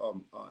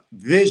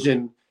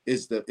vision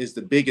is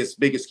the biggest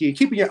key.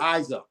 Keeping your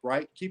eyes up,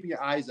 right? Keeping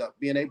your eyes up,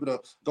 being able to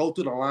go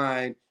through the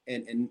line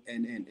and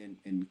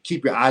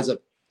keep your eyes up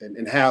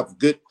and have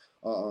good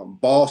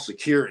ball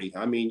security.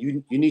 I mean,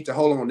 you need to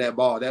hold on that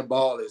ball. That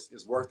ball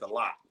is worth a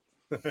lot.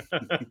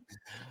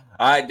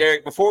 All right,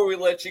 Derrick, before we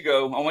let you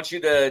go, I want you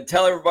to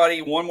tell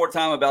everybody one more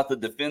time about the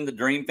Defend the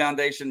Dream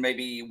Foundation,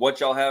 maybe what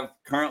y'all have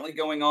currently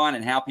going on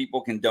and how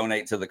people can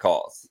donate to the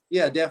cause.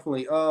 Yeah,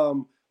 definitely.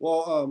 If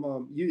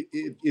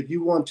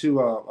you want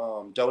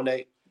to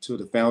donate to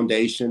the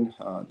foundation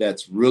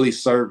that's really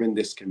serving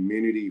this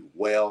community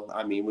well.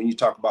 I mean, when you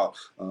talk about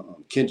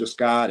Kendra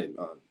Scott and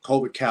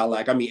COVID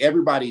Cadillac, I mean,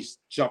 everybody's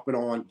jumping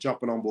on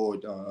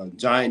board.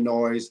 Giant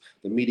Noise,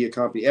 the media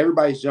company,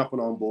 everybody's jumping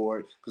on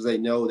board because they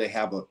know they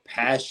have a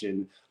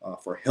passion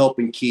for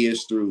helping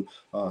kids through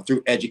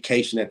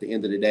education at the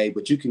end of the day.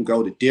 But you can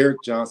go to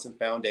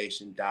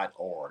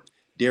DerrickJohnsonFoundation.org.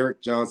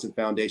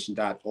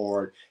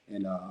 DerrickJohnsonFoundation.org,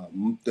 and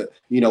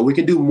we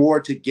can do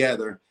more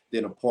together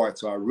than apart.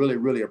 So I really,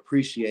 really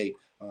appreciate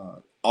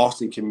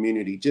Austin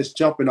community just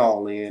jumping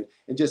all in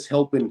and just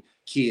helping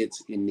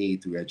kids in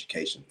need through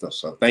education.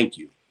 So thank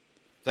you.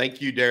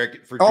 Thank you,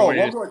 Derrick, for joining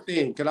us. One more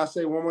thing. Can I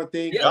say one more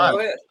thing? Yeah, go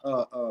ahead.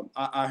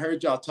 I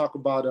heard y'all talk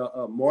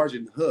about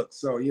Margin Hook.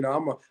 So,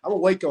 I'm a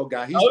Waco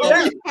guy. He's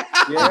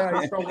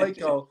from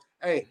Waco.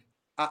 Hey,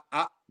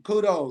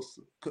 kudos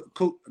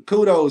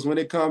when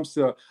it comes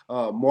to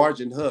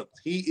Margin Hook.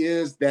 He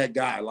is that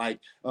guy.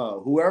 Like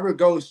whoever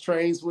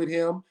trains with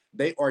him,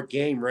 they are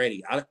game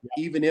ready.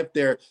 Even if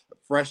they're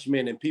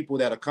freshmen and people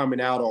that are coming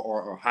out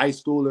or high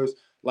schoolers,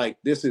 like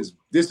this is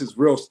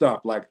real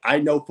stuff. Like I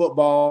know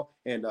football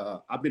and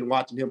I've been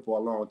watching him for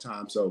a long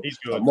time. So he's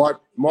good.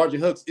 Margin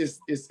Hooks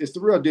is the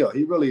real deal.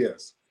 He really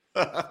is.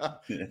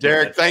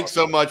 Derrick, thanks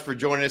so much for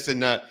joining us,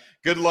 and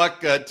good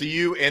luck to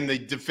you and the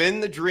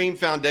Defend the Dream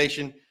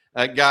Foundation.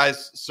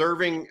 Guys,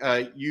 serving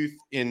youth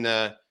in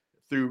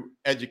through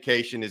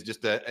education is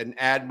just an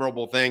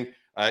admirable thing.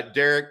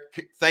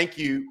 Derrick, thank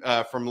you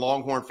from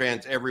Longhorn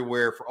fans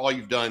everywhere for all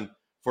you've done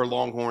for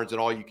Longhorns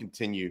and all you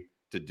continue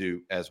to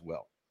do as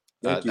well.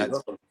 Thank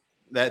you.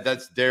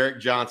 That's Derrick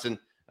Johnson,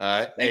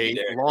 Derrick.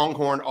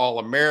 Longhorn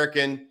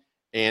All-American,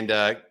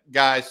 and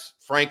guys,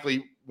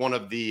 frankly, one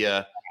of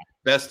the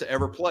best to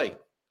ever play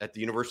at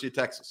the University of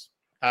Texas.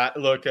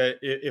 Look,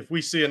 if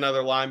we see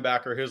another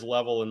linebacker his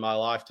level in my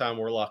lifetime,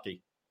 we're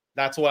lucky.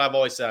 That's what I've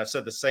always said. I've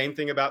said the same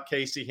thing about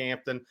Casey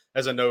Hampton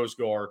as a nose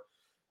guard.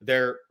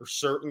 There are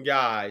certain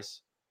guys,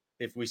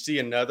 if we see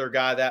another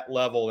guy that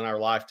level in our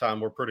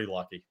lifetime, we're pretty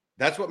lucky.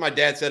 That's what my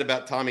dad said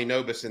about Tommy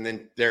Nobis, and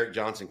then Derrick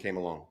Johnson came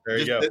along. There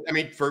you go. I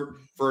mean, for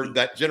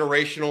that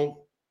generational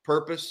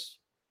purpose,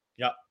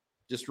 yep.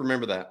 Just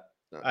remember that.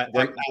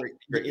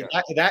 Great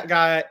that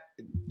guy,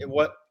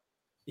 what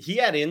he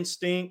had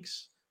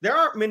instincts. There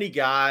aren't many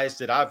guys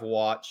that I've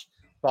watched,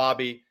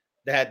 Bobby,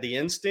 that had the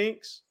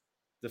instincts,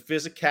 the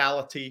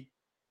physicality,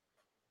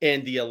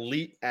 and the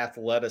elite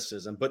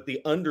athleticism, but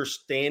the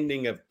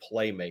understanding of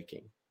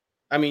playmaking.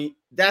 I mean,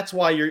 that's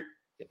why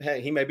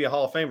he may be a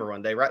Hall of Famer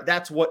one day, right?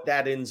 That's what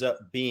that ends up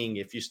being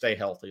if you stay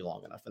healthy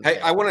long enough. Hey,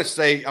 I want to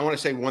say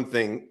one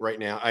thing right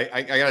now.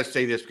 I got to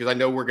say this because I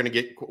know we're going to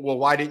get, well,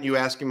 why didn't you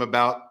ask him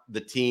about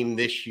the team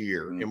this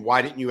year? Mm-hmm. And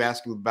why didn't you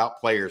ask him about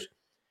players?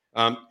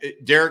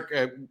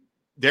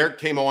 Derrick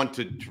came on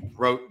to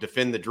wrote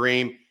Defend the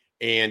Dream,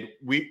 and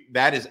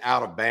that is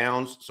out of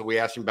bounds. So we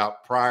asked him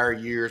about prior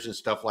years and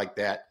stuff like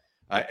that.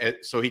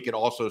 so he could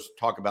also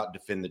talk about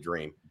defend the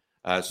dream.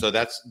 So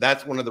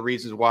that's one of the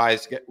reasons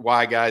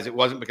why, guys, it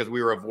wasn't because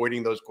we were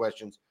avoiding those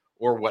questions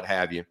or what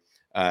have you.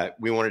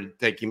 We wanted to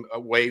take him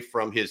away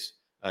from his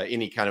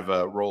any kind of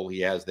a role he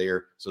has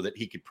there so that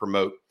he could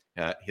promote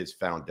his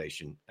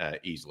foundation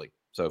easily.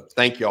 So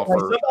thank you all for.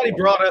 Somebody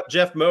brought up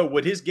Jeff Moe.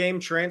 Would his game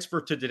transfer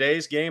to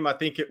today's game? I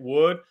think it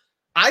would.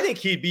 I think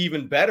he'd be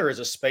even better as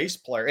a space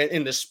player.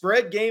 In the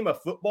spread game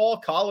of football,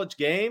 college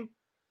game,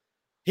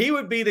 he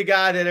would be the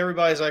guy that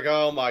everybody's like,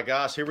 oh my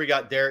gosh, here we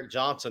got Derrick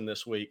Johnson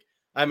this week.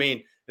 I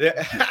mean,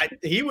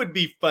 he would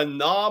be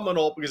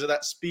phenomenal because of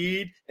that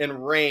speed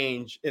and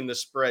range in the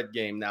spread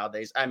game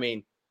nowadays. I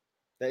mean,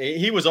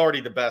 he was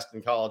already the best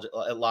in college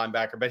at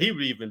linebacker, but he would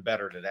be even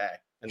better today.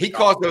 He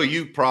caused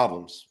OU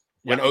problems.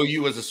 When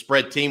OU was a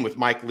spread team with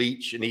Mike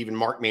Leach and even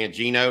Mark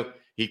Mangino,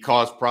 he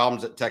caused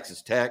problems at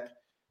Texas Tech.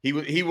 He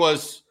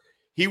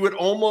would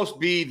almost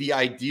be the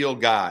ideal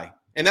guy.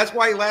 And that's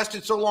why he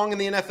lasted so long in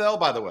the NFL,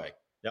 by the way.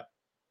 Yep.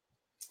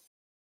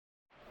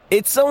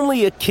 It's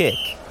only a kick,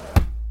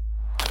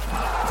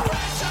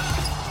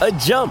 a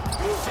jump,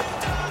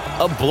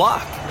 a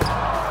block.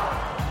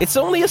 It's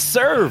only a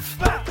serve.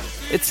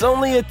 It's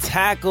only a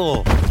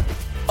tackle,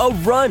 a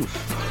run.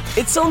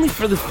 It's only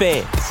for the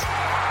fans.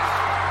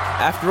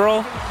 After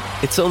all,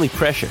 it's only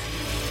pressure.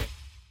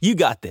 You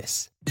got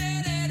this.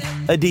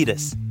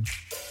 Adidas.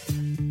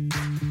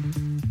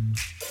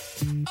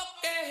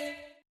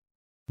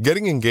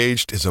 Getting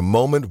engaged is a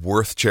moment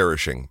worth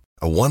cherishing.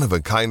 A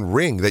one-of-a-kind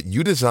ring that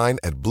you design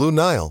at Blue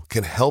Nile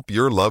can help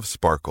your love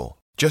sparkle.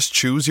 Just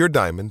choose your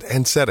diamond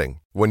and setting.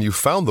 When you've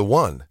found the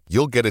one,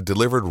 you'll get it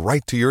delivered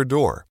right to your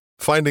door.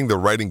 Finding the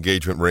right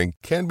engagement ring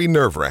can be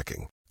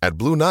nerve-wracking. At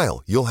Blue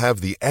Nile, you'll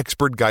have the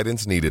expert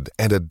guidance needed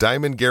and a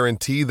diamond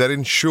guarantee that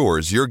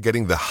ensures you're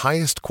getting the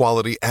highest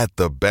quality at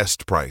the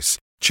best price.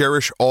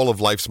 Cherish all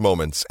of life's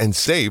moments and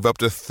save up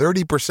to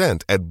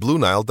 30% at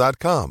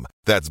BlueNile.com.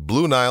 That's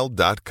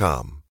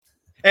BlueNile.com.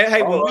 And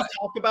hey,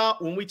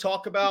 when we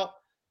talk about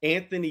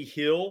Anthony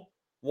Hill,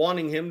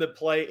 wanting him to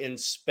play in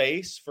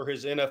space for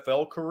his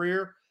NFL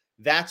career,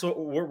 that's what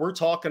we're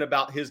talking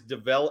about, his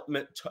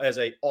development as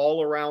a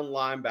all-around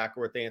linebacker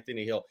with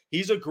Anthony Hill.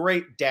 He's a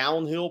great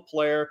downhill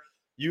player.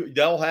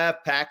 They'll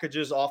have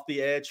packages off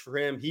the edge for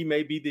him. He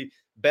may be the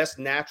best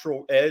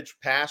natural edge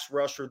pass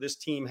rusher this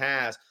team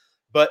has.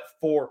 But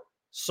for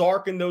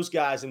Sark and those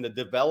guys in the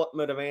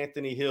development of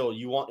Anthony Hill,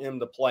 you want him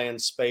to play in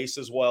space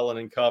as well and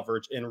in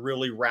coverage and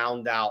really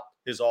round out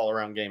his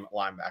all-around game at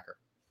linebacker.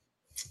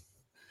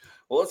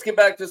 Well, let's get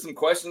back to some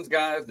questions,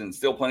 guys, and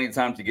still plenty of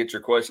time to get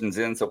your questions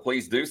in, so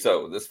please do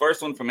so. This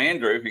first one from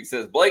Andrew. He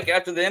says, Blake,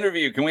 after the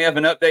interview, can we have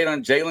an update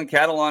on Jalen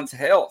Catalon's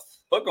health?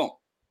 Hook 'em.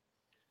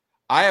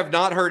 I have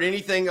not heard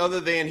anything other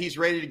than he's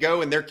ready to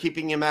go, and they're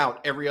keeping him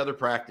out every other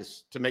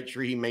practice to make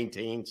sure he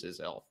maintains his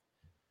health.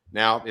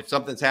 Now, if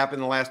something's happened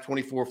in the last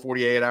 24,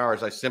 48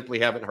 hours, I simply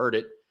haven't heard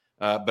it,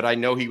 but I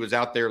know he was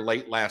out there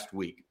late last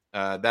week.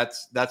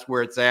 That's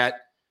where it's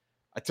at.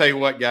 I tell you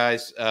what,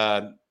 guys,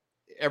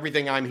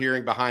 everything I'm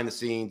hearing behind the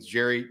scenes,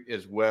 Jerry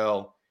as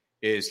well,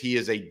 is he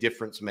is a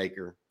difference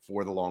maker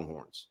for the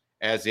Longhorns,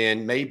 as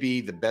in maybe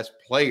the best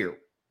player,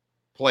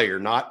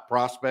 not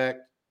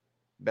prospect,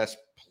 best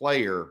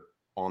player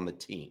on the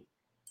team.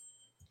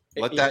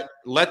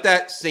 Let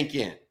that sink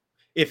in.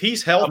 If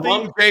he's healthy,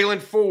 among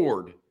Jalen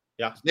Ford,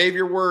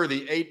 Xavier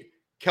Worthy,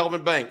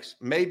 Kelvin Banks,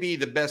 maybe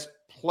the best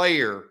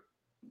player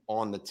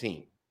on the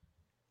team.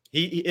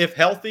 If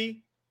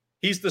healthy,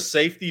 he's the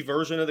safety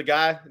version of the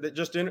guy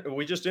that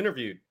we just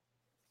interviewed.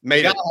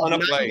 Made a ton of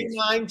plays.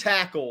 99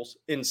 tackles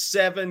in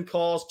 7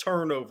 caused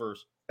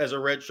turnovers as a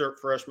redshirt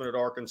freshman at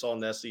Arkansas in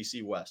the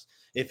SEC West.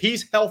 If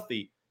he's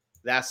healthy,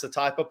 that's the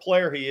type of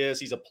player he is.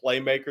 He's a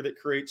playmaker that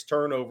creates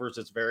turnovers.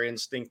 It's very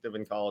instinctive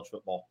in college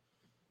football.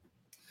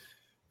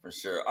 For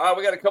sure. All right,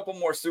 we got a couple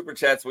more super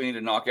chats we need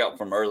to knock out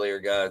from earlier,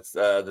 guys.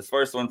 This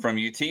first one from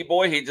UT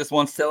Boy. He just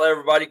wants to tell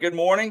everybody good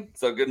morning.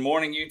 So good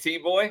morning, UT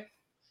Boy.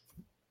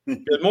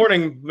 Good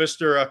morning,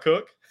 Mr.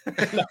 Cook.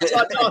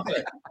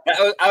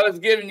 I was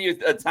giving you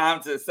a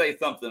time to say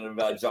something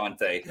about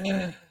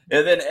Jonte.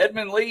 And then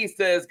Edmund Lee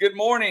says, good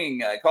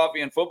morning, coffee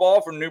and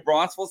football from New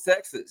Braunfels,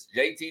 Texas.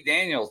 JT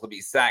Daniels will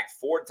be sacked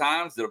 4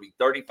 times. It'll be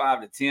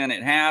 35-10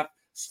 at half.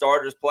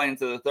 Starters playing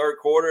to the third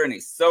quarter, and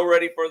he's so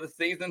ready for the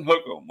season.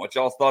 Hook 'em. What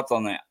y'all's thoughts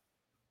on that?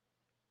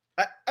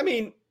 I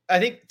mean, I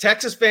think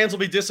Texas fans will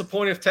be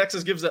disappointed if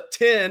Texas gives up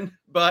 10,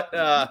 but,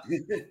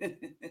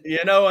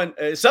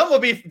 and some will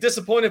be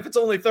disappointed if it's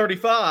only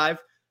 35.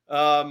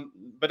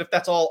 But if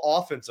that's all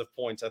offensive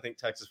points, I think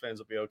Texas fans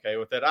will be okay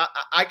with it.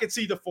 I could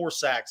see the 4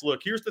 sacks. Look,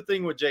 here's the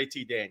thing with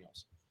JT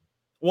Daniels.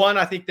 One,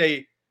 I think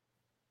the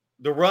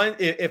run,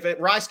 if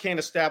Rice can't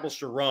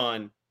establish a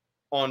run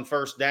on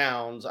first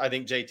downs, I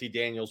think JT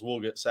Daniels will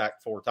get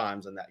sacked 4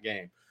 times in that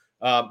game.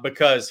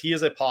 Because he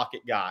is a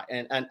pocket guy.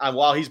 And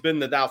while he's been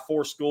to now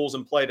 4 schools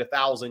and played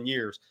 1,000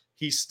 years,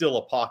 he's still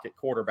a pocket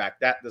quarterback.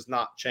 That does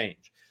not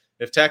change.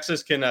 If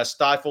Texas can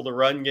stifle the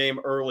run game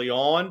early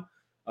on,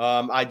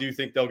 I do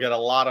think they'll get a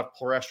lot of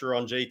pressure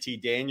on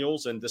JT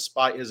Daniels, and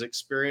despite his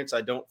experience,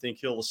 I don't think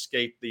he'll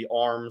escape the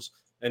arms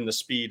and the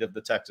speed of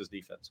the Texas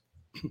defense.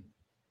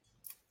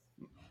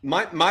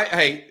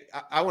 Hey,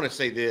 I want to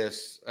say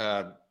this: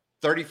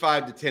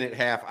 35-10 at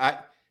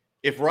half.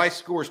 If Rice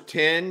scores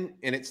 10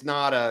 and it's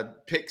not a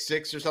pick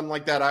six or something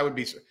like that, I would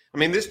be. I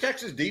mean, this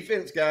Texas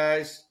defense,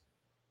 guys,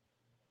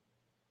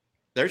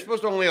 they're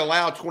supposed to only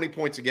allow 20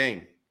 points a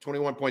game,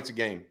 21 points a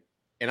game,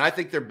 and I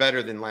think they're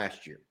better than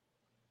last year,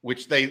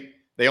 which they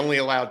only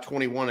allowed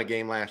 21 a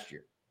game last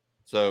year.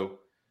 So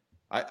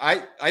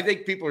I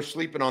think people are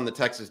sleeping on the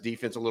Texas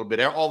defense a little bit.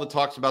 All the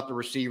talks about the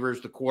receivers,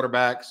 the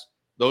quarterbacks,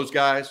 those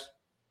guys.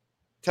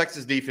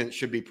 Texas defense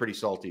should be pretty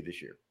salty this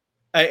year.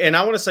 And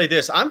I want to say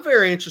this. I'm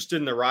very interested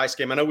in the Rice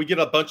game. I know we get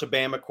a bunch of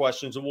Bama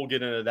questions, and we'll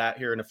get into that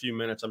here in a few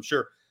minutes, I'm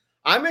sure.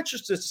 I'm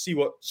interested to see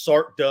what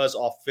Sark does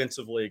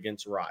offensively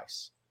against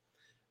Rice,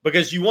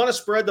 because you want to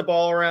spread the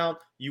ball around.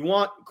 You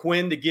want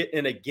Quinn to get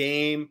in a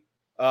game,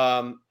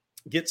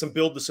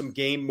 build some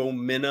game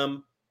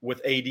momentum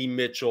with A.D.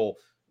 Mitchell,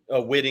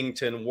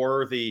 Whittington,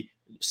 Worthy,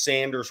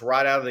 Sanders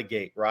right out of the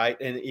gate, right?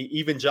 And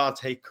even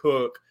Jonte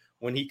Cook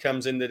when he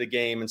comes into the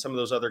game and some of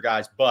those other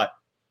guys. But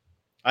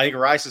I think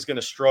Rice is going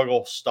to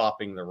struggle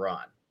stopping the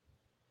run.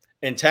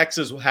 And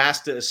Texas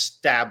has to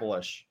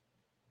establish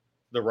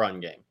the run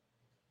game.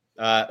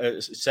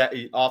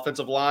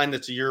 Offensive line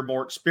that's a year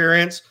more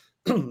experience.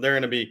 They're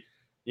going to be,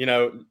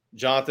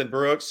 Jonathan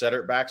Brooks,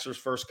 Cedric Baxter's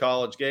first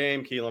college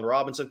game, Keelan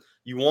Robinson.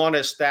 You want to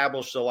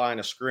establish the line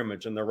of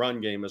scrimmage and the run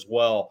game as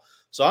well.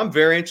 So I'm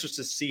very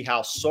interested to see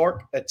how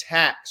Sark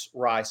attacks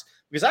Rice,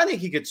 because I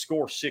think he could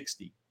score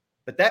 60.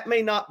 But that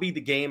may not be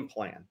the game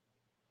plan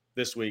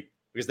this week,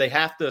 because they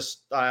have to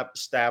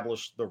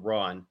establish the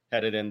run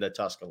headed into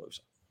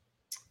Tuscaloosa.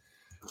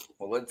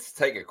 Well, let's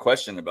take a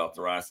question about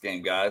the Rice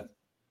game, guys.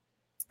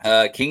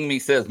 King Me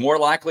says, more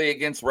likely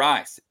against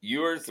Rice,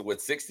 Ewers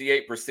with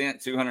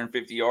 68%,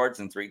 250 yards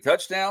and 3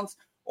 touchdowns,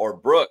 or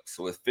Brooks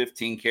with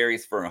 15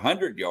 carries for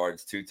 100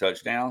 yards, 2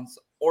 touchdowns,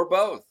 or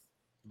both?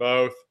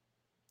 Both.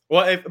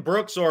 Well, if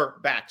Brooks or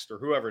Baxter,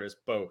 whoever it is,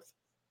 both.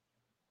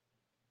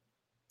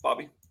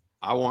 Bobby?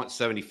 I want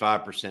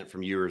 75%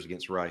 from Ewers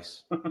against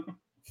Rice.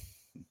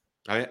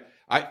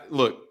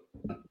 Look,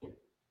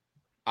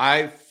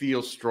 I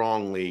feel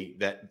strongly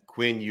that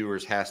Quinn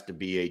Ewers has to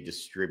be a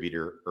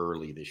distributor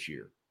early this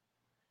year.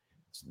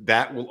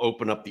 That will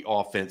open up the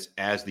offense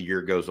as the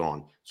year goes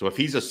on. So if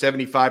he's a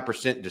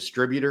 75%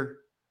 distributor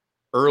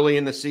early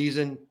in the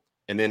season,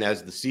 and then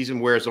as the season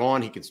wears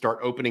on, he can start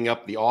opening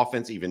up the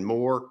offense even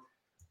more.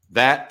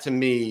 That, to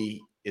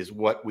me, is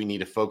what we need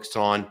to focus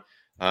on.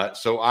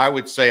 So I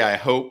would say I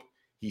hope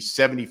he's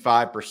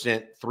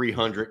 75%,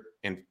 300,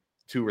 and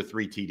 2 or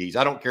 3 TDs.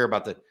 I don't care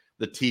about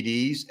the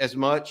TDs as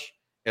much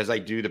as I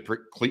do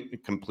the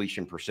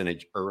completion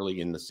percentage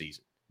early in the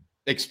season,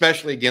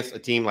 especially against a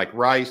team like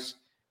Rice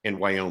and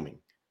Wyoming.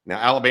 Now,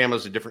 Alabama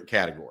is a different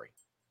category.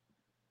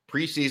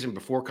 Preseason,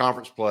 before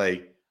conference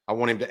play, I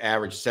want him to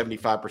average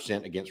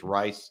 75% against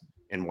Rice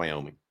and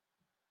Wyoming.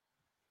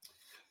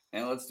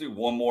 And let's do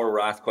one more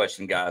Rice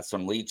question, guys,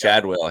 from Lee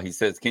Chadwell. He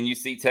says, can you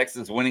see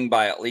Texas winning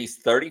by at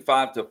least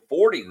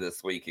 35-40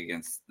 this week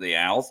against the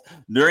Owls?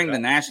 During the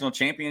national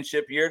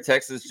championship year,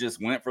 Texas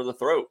just went for the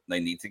throat. They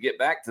need to get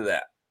back to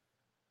that.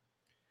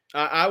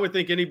 I would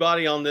think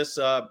anybody on this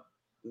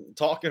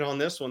talking on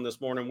this one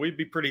this morning, we'd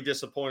be pretty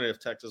disappointed if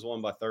Texas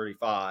won by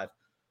 35,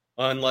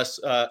 unless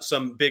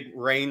some big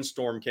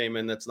rainstorm came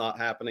in that's not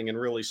happening and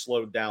really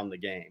slowed down the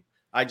game.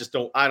 I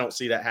don't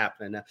see that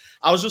happening now.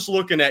 I was just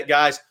looking at,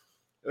 guys,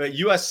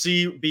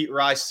 USC beat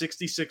Rice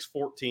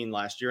 66-14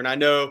 last year. And I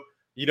know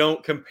you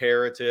don't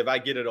comparative. I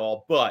get it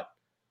all. But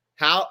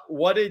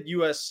what did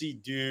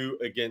USC do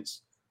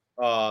against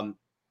Rice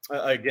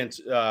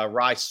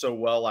so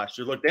well last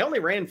year? Look, they only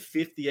ran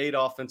 58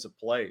 offensive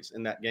plays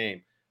in that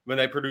game when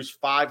they produced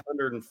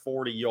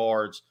 540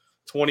 yards,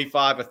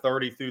 25 of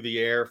 30 through the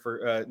air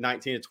for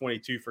 19 of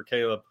 22 for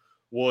Caleb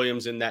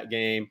Williams in that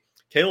game.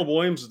 Caleb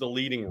Williams is the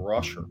leading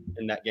rusher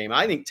in that game.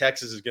 I think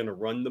Texas is going to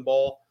run the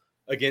ball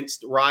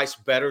against Rice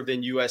better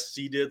than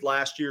USC did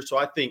last year. So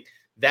I think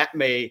that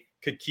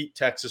could keep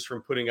Texas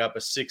from putting up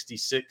a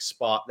 66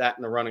 spot, that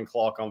in the running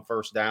clock on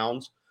first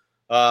downs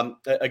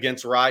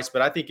against Rice.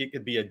 But I think it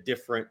could be a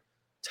different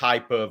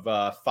type of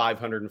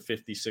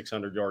 550,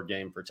 600-yard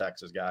game for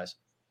Texas, guys.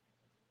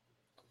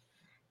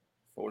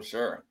 For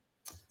sure.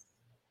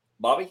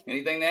 Bobby,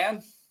 anything to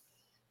add?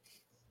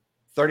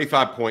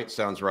 35 points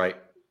sounds right.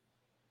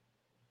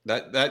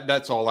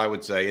 That's all I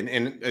would say.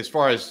 And as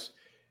far as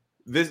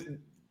this,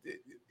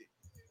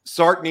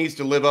 Sark needs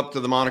to live up to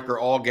the moniker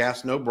all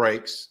gas, no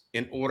brakes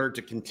in order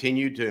to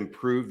continue to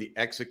improve the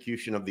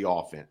execution of the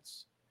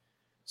offense,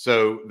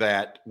 so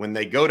that when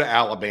they go to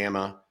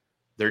Alabama,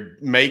 they're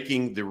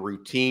making the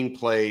routine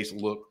plays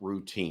look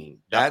routine.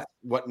 That's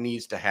what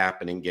needs to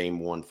happen in game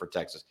 1 for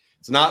Texas.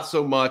 It's not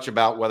so much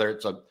about whether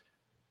it's a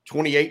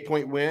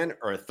 28-point win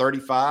or a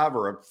 35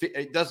 or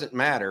it doesn't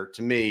matter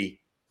to me.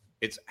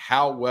 It's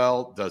how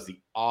well does the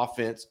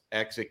offense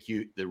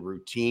execute the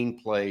routine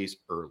plays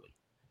early.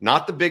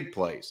 not the big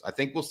plays. I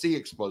think we'll see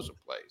explosive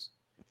plays.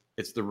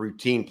 It's the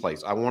routine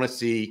plays. I want to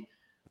see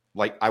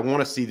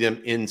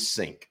them in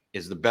sync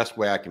is the best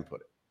way I can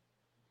put it.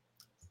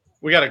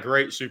 We got a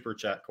great super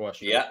chat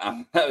question.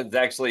 Yeah, I was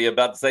actually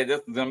about to say this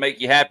is going to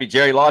make you happy,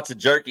 Jerry. Lots of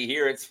jerky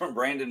here. It's from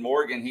Brandon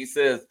Morgan. He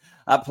says,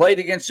 I played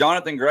against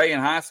Jonathan Gray in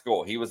high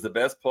school. He was the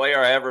best player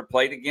I ever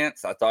played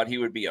against. I thought he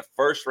would be a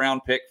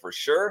first-round pick for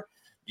sure.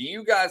 Do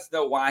you guys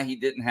know why he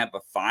didn't have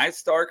a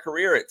 5-star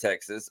career at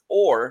Texas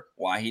or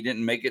why he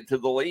didn't make it to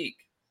the league?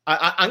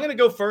 I'm going to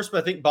go first,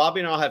 but I think Bobby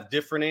and I'll have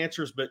different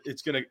answers, but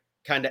it's going to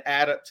kind of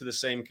add up to the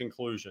same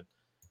conclusion.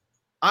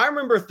 I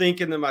remember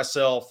thinking to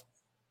myself,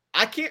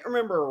 I can't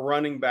remember a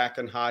running back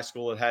in high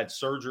school that had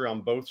surgery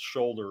on both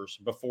shoulders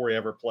before he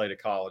ever played a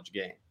college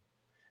game.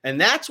 And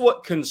that's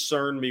what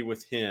concerned me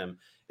with him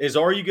is,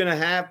 are you going to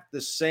have the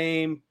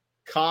same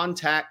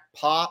contact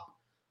pop?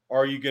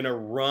 Are you going to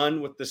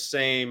run with the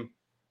same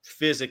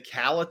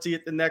physicality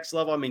at the next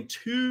level? I mean,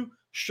 2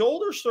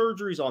 shoulder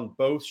surgeries on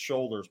both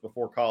shoulders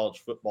before college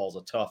football is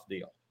a tough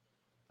deal.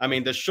 I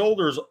mean, the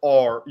shoulders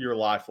are your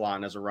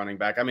lifeline as a running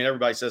back. I mean,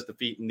 everybody says the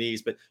feet and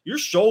knees, but your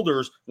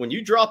shoulders, when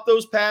you drop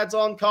those pads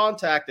on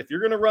contact, if you're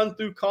going to run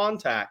through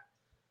contact,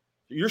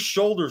 your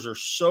shoulders are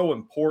so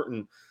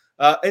important.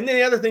 And then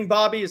the other thing,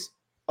 Bobby, is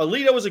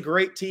Alito was a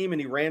great team,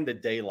 and he ran the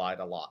daylight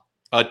a lot.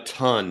 A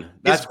ton.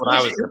 That's what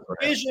I was. His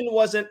vision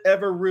wasn't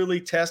ever really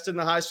tested in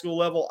the high school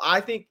level. I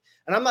think,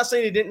 and I'm not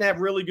saying he didn't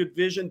have really good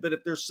vision, but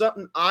if there's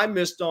something I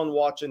missed on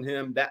watching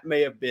him, that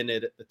may have been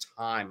it at the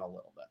time a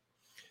little bit.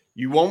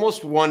 You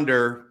almost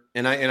wonder,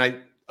 and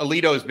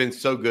Alito has been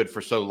so good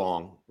for so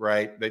long,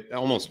 right?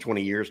 Almost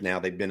 20 years now.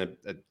 They've been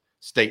a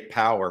state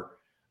power.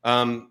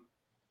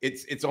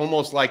 It's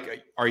almost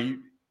like,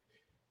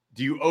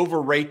 do you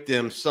overrate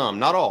them some?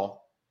 Not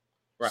all,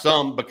 right.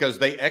 Some, because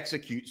they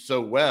execute so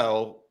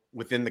well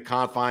within the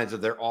confines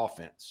of their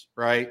offense,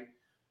 right?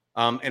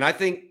 And I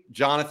think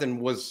Jonathan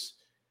was,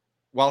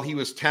 while he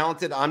was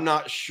talented, I'm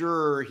not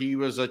sure he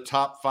was a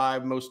top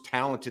 5 most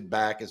talented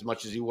back as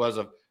much as he was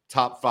a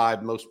top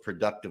 5 most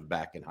productive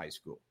back in high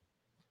school.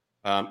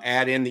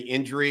 Add in the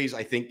injuries.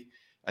 I think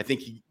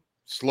he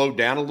slowed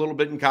down a little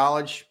bit in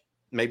college,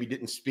 maybe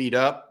didn't speed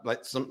up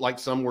like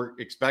some were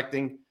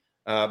expecting.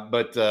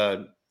 But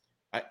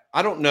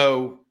I don't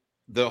know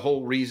the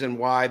whole reason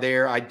why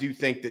there. I do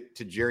think that,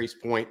 to Jerry's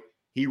point,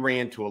 he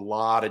ran to a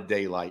lot of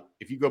daylight.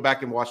 If you go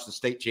back and watch the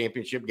state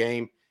championship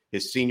game,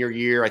 his senior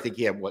year, I think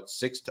he had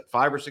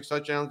 5 or 6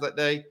 touchdowns that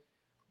day.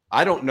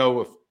 I don't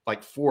know if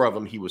like 4 of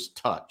them he was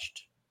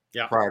touched.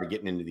 Yeah. Prior to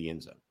getting into the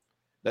end zone.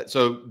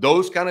 So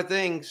those kind of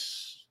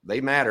things, they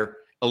matter.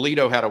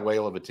 Alito had a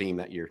whale of a team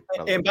that year.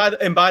 And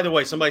by the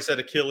way, somebody said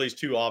Achilles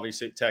too,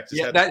 obviously at Texas.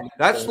 Yeah,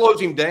 that slows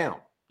him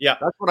down. Yeah.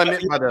 That's what I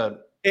meant by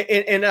the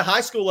in a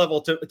high school level,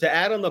 to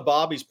add on to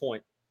Bobby's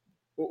point,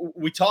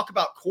 we talk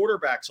about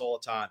quarterbacks all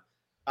the time.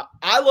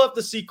 I love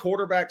to see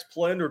quarterbacks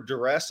play under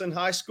duress in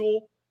high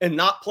school and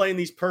not playing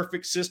these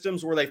perfect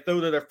systems where they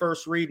throw to their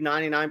first read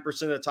 99%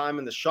 of the time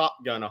and the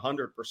shotgun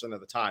 100% of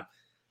the time.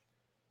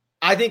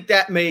 I think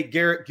that made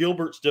Garrett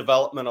Gilbert's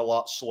development a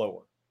lot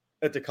slower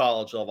at the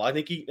college level. I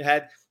think he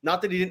had,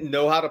 not that he didn't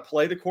know how to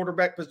play the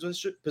quarterback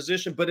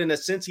position, but in a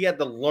sense, he had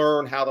to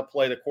learn how to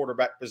play the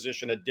quarterback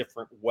position a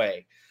different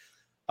way.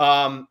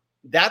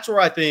 That's where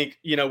I think,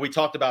 we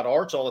talked about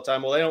Arch all the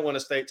time. Well, they don't win a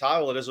state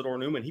title at Isidore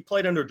Newman. He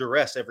played under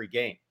duress every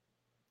game.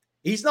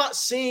 He's not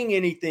seeing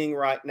anything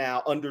right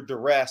now under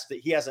duress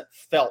that he hasn't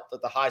felt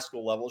at the high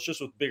school level. It's just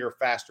with bigger,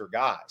 faster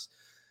guys.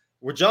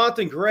 With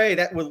Jonathan Gray,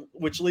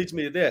 which leads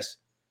me to this.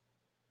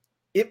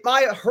 It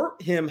might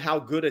hurt him how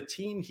good a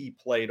team he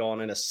played on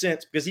in a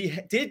sense, because he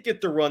did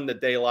get to run the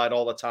daylight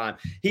all the time.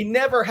 He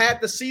never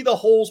had to see the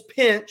holes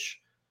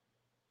pinch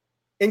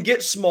and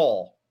get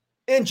small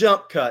and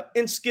jump cut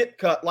and skip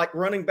cut like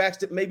running backs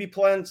that maybe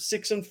play on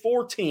 6 and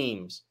 4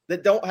 teams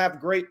that don't have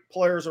great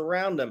players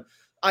around them.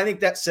 I think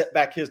that set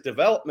back his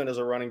development as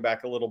a running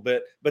back a little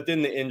bit, but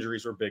then the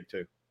injuries were big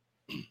too.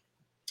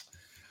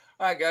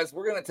 All right, guys,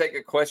 we're going to take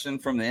a question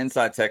from the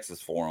Inside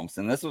Texas forums,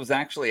 and this was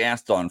actually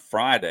asked on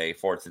Friday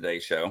for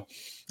today's show.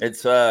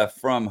 It's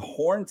from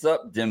Horns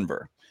Up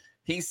Denver.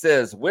 He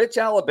says, which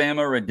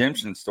Alabama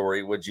redemption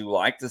story would you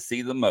like to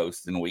see the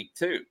most in week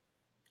 2?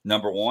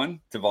 Number 1,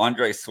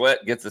 T'Vondre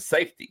Sweat gets a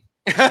safety.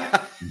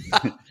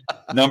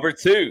 Number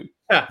 2,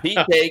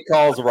 PK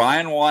calls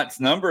Ryan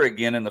Watt's number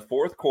again in the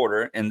 4th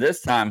quarter, and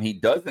this time he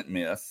doesn't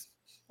miss.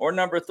 Or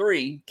number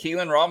 3,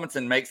 Keelan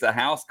Robinson makes a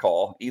house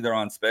call, either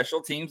on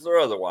special teams or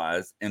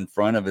otherwise, in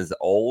front of his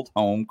old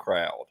home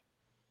crowd.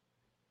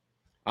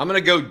 I'm going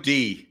to go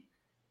D.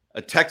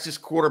 A Texas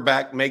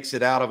quarterback makes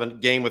it out of a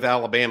game with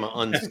Alabama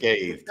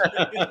unscathed.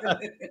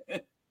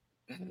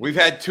 We've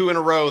had 2 in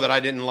a row that I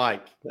didn't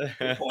like.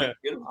 Good point.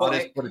 I'll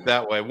just put it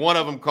that way. One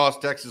of them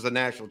cost Texas a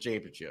national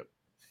championship.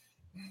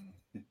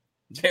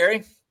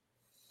 Jerry?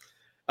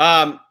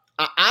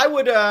 I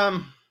would,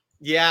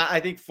 I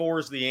think 4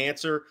 is the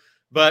answer.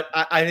 But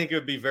I think it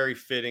would be very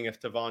fitting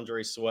if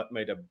T'Vondre Sweat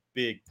made a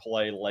big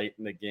play late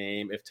in the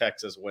game if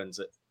Texas wins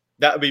it.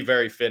 That would be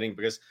very fitting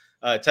because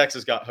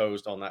Texas got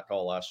hosed on that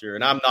call last year,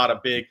 and I'm not a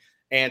big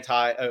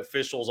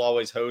anti-officials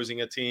always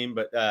hosing a team,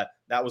 but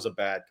that was a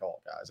bad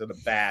call, guys, at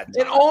a bad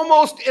time.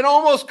 It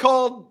almost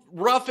called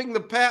roughing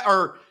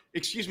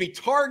the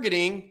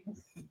targeting.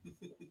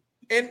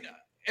 And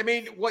I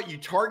mean, what, you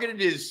targeted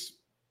his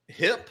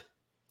hip?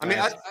 I mean,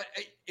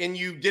 and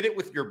you did it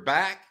with your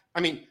back.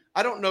 I mean,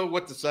 I don't know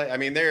what to say. I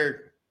mean,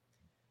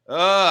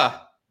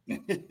 I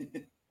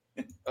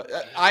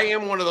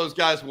am one of those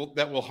guys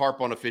that will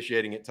harp on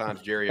officiating at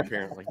times, Jerry,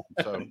 apparently.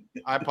 So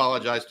I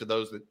apologize to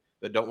those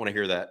that don't want to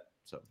hear that.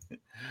 So we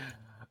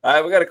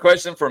got a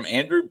question from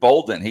Andrew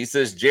Bolden. He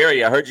says,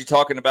 Jerry, I heard you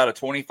talking about a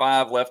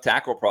 25 left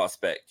tackle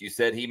prospect. You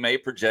said he may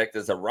project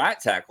as a right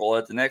tackle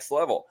at the next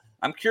level.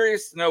 I'm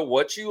curious to know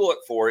what you look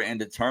for in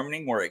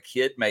determining where a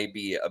kid may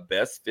be a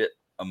best fit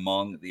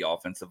among the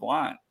offensive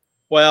line.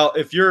 Well,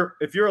 if you're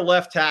a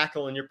left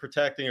tackle and you're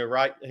protecting a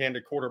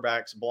right-handed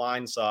quarterback's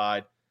blind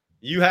side,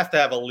 you have to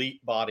have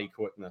elite body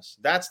quickness.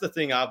 That's the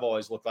thing I've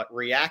always looked like,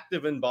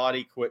 reactive and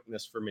body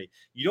quickness for me.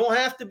 You don't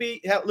have to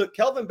be – look,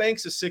 Kelvin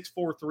Banks is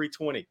 6'4",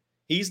 320.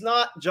 He's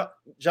not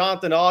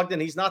Jonathan Ogden.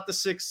 He's not the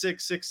 6'6",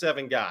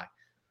 6'7" guy.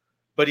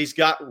 But he's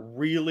got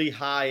really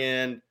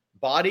high-end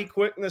body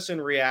quickness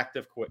and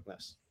reactive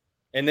quickness.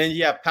 And then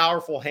you have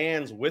powerful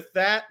hands with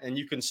that, and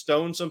you can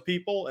stone some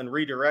people and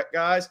redirect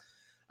guys.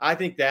 I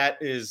think that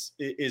is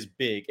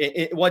big.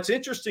 What's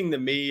interesting to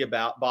me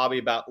about Bobby,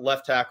 about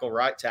left tackle,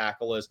 right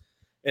tackle is,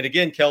 and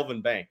again,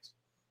 Kelvin Banks.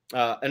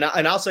 And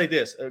I'll say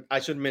this. I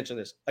should mention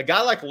this. A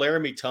guy like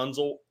Laramie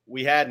Tunzel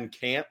we had in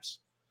camps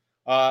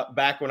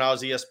back when I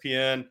was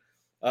ESPN,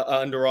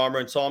 Under Armour,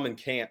 and saw him in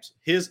camps.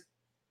 His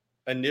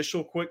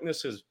initial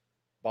quickness, his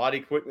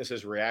body quickness,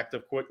 his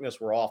reactive quickness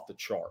were off the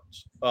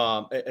charts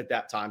at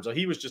that time. So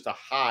he was just a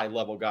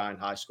high-level guy in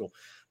high school.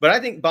 But I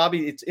think,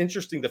 Bobby, it's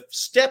interesting. The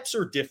steps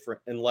are different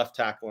in left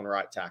tackle and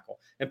right tackle.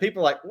 And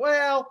people are like,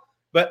 well,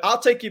 but I'll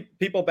take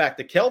people back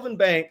to Kelvin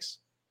Banks.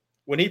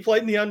 When he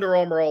played in the Under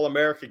Armour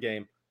All-America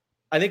game,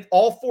 I think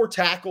all 4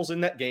 tackles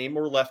in that game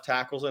were left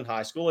tackles in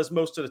high school, as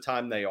most of the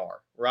time they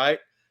are, right?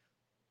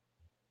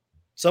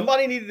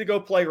 Somebody needed to go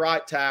play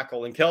right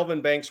tackle, and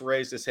Kelvin Banks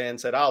raised his hand and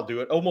said, I'll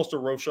do it. Almost a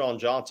Roshan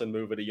Johnson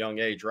move at a young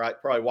age, right?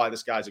 Probably why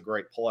this guy's a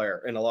great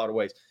player in a lot of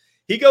ways.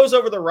 He goes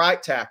over the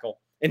right tackle,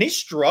 and he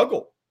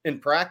struggled in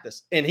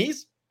practice, and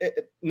he's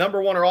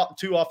number 1 or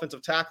 2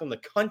 offensive tackle in the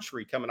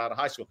country coming out of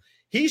high school.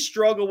 He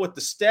struggled with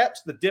the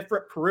steps, the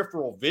different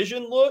peripheral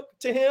vision look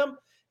to him.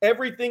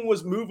 Everything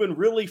was moving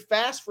really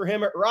fast for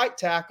him at right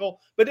tackle,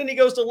 but then he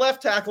goes to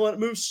left tackle and it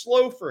moves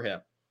slow for him.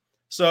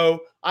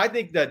 So I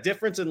think the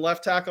difference in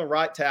left tackle and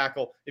right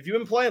tackle, if you've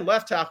been playing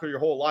left tackle your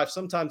whole life,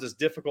 sometimes it's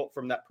difficult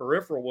from that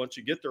peripheral once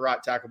you get the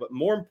right tackle. But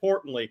more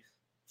importantly,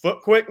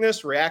 foot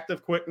quickness,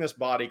 reactive quickness,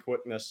 body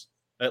quickness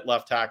at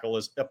left tackle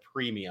is a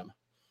premium.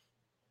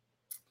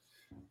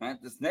 All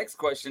right, this next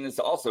question is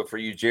also for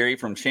you, Jerry,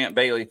 from Champ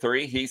Bailey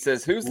 3. He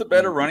says, who's the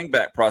better running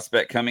back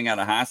prospect coming out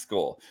of high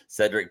school?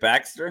 Cedric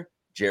Baxter,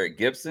 Jarrett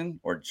Gibson,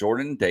 or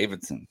Jordan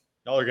Davidson?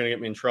 Y'all are going to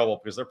get me in trouble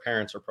because their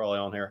parents are probably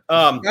on here.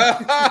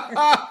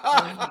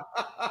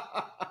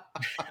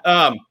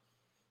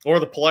 Or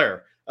the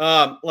player.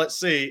 Let's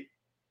see.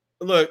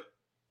 Look,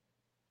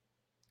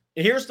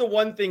 here's the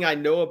one thing I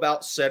know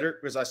about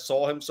Cedric because I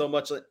saw him so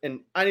much,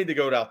 and I need to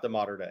go out the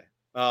modern day.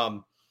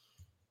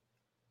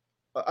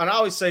 And I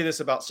always say this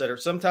about Cedric.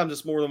 Sometimes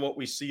it's more than what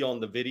we see on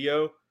the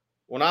video.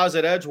 When I was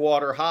at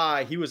Edgewater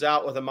High, he was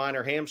out with a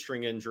minor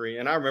hamstring injury.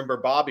 And I remember,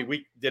 Bobby,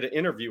 we did an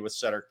interview with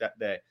Cedric that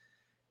day.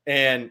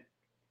 And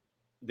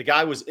the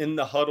guy was in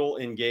the huddle,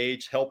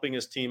 engaged, helping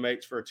his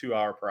teammates for a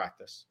 2-hour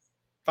practice.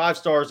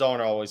 5-stars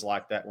aren't always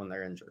like that when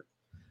they're injured.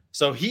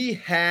 So he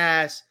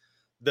has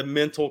the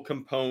mental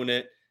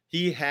component.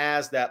 He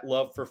has that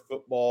love for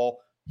football.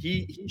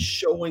 He's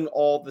showing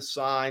all the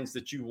signs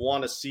that you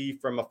want to see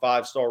from a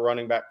 5-star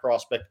running back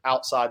prospect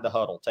outside the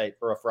huddle tape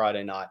for a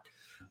Friday night.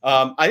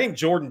 I think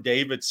Jordan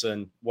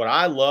Davidson, what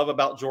I love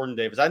about Jordan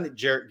Davidson, I think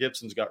Jarrett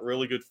Gibson's got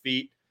really good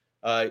feet.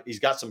 He's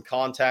got some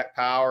contact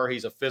power.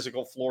 He's a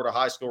physical Florida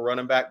high school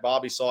running back.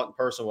 Bobby saw it in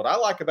person. What I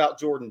like about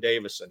Jordan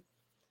Davidson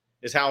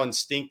is how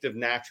instinctive,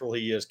 natural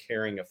he is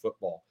carrying a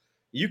football.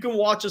 You can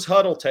watch his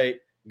huddle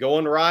tape.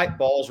 Going right,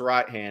 ball's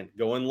right hand.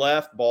 Going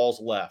left, ball's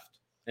left.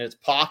 And it's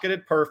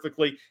pocketed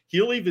perfectly.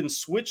 He'll even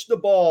switch the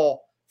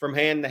ball from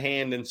hand to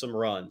hand in some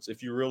runs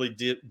if you really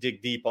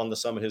dig deep on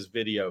some of his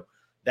video.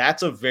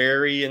 That's a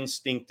very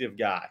instinctive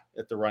guy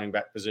at the running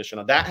back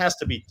position. That has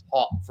to be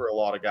taught for a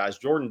lot of guys.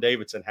 Jordan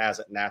Davidson has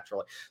it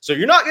naturally. So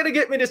you're not going to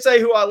get me to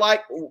say who I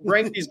like,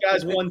 rank these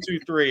guys 1,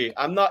 2, 3.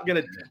 I'm not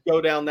going to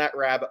go down that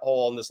rabbit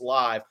hole on this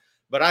live,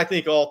 but I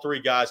think all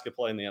 3 guys could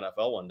play in the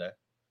NFL one day.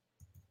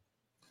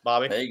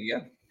 Bobby? There you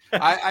go.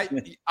 I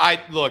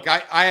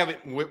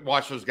haven't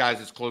watched those guys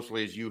as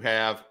closely as you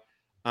have.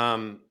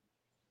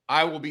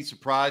 I will be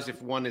surprised if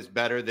one is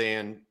better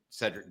than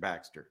Cedric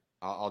Baxter.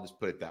 I'll just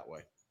put it that way.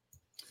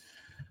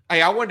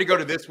 Hey, I wanted to go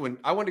to this one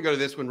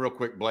real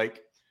quick,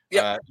 Blake.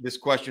 Yep. This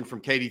question from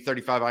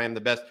Katie35, I am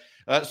the best.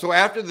 So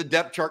after the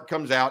depth chart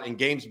comes out and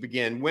games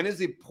begin, when is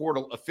the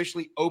portal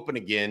officially open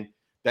again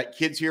that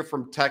kids here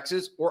from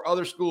Texas or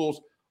other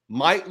schools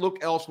might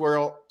look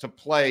elsewhere to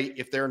play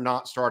if they're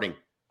not starting.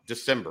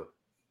 December.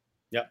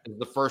 Yeah, is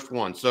the first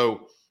one.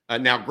 So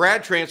now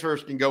grad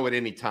transfers can go at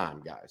any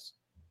time, guys.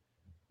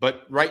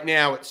 But right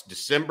now it's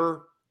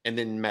December and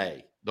then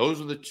May.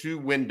 Those are the two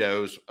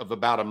windows of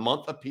about a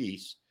month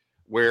apiece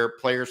where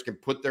players can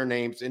put their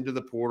names into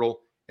the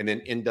portal and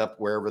then end up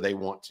wherever they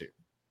want to.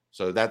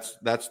 So that's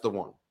the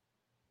one.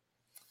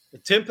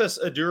 Tempest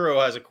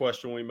Aduro has a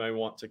question we may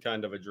want to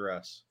kind of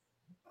address.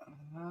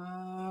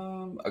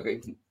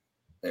 Okay.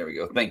 There we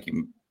go. Thank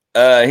you.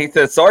 He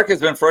says Sark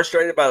has been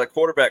frustrated by the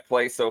quarterback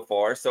play so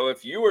far. So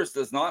if Ewers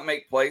does not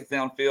make plays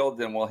downfield,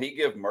 then will he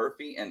give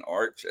Murphy and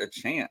Arch a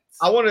chance?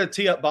 I wanted to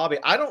tee up Bobby.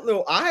 I don't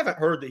know. I haven't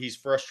heard that he's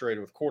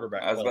frustrated with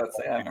quarterback I was play. about to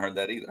say I haven't heard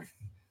that either.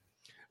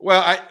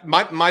 Well,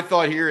 my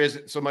thought here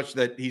isn't so much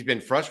that he's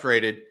been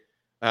frustrated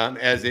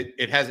as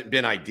it hasn't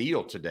been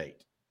ideal to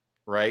date,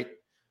 right?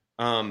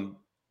 And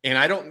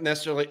I don't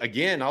necessarily,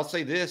 again, I'll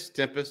say this,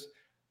 Tempest,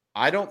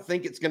 I don't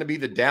think it's going to be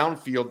the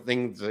downfield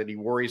things that he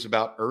worries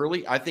about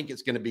early. I think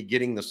it's going to be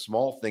getting the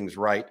small things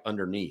right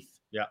underneath.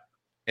 Yeah.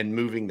 And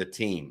moving the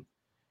team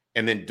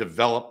and then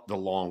develop the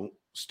long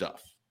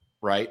stuff,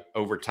 right,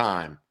 over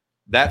time.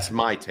 That's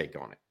my take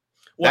on it.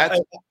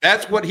 Well,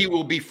 that's what he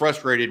will be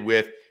frustrated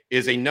with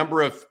is a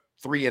number of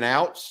 3 and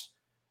outs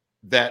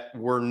that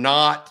were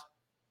not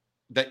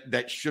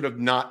that should have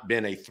not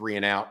been a 3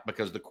 and out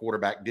because the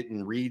quarterback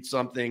didn't read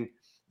something,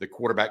 the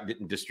quarterback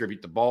didn't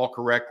distribute the ball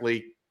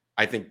correctly.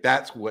 I think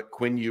that's what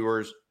Quinn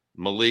Ewers,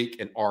 Malik,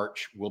 and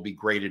Arch will be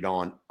graded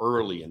on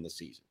early in the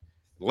season.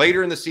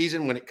 Later in the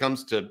season, when it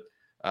comes to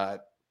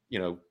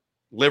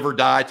live or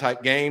die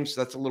type games,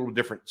 that's a little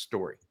different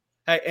story.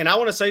 Hey, and I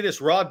want to say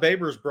this. Rod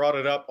Babers brought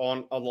it up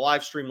on the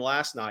live stream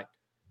last night.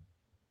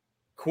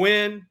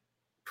 Quinn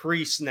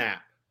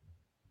pre-snap.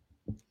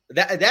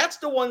 That's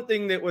the one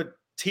thing that would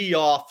tee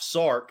off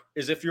Sark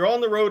is if you're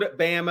on the road at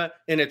Bama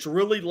and it's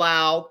really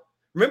loud.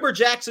 Remember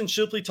Jackson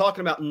Shipley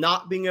talking about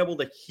not being able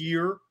to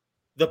hear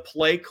the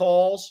play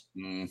calls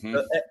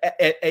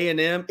at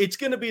A&M? It's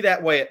going to be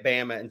that way at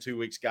Bama in 2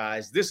 weeks,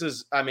 guys. This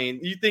is, I mean,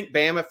 you think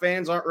Bama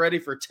fans aren't ready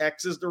for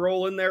Texas to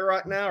roll in there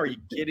right now? Are you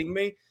kidding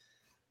me?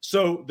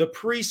 So the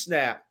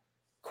pre-snap,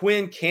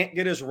 Quinn can't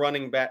get his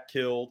running back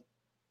killed.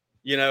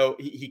 You know,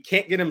 he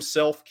can't get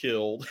himself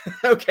killed,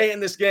 okay, in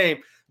this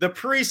game. The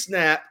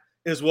pre-snap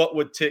is what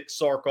would tick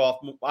Sark off,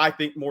 I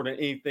think, more than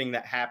anything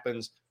that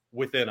happens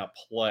within a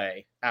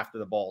play after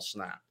the ball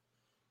snapped.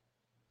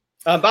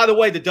 By the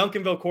way, the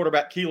Duncanville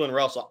quarterback, Keelan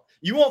Russell.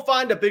 You won't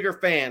find a bigger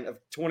fan of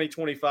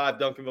 2025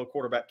 Duncanville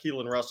quarterback,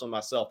 Keelan Russell, than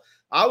myself.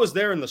 I was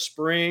there in the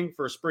spring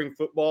for a spring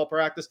football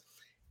practice.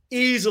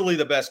 Easily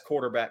the best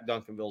quarterback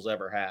Duncanville's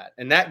ever had.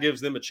 And that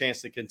gives them a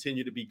chance to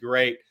continue to be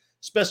great,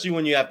 especially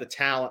when you have the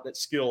talent, that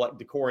skill like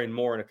DeCorian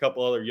Moore and a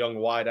couple other young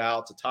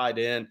wideouts, a tight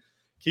end.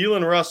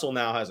 Keelan Russell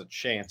now has a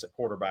chance at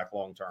quarterback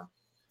long-term.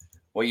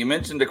 Well, you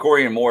mentioned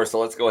DeCorian Moore, so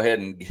let's go ahead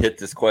and hit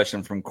this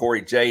question from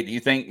Corey J. Do you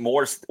think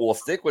Moore will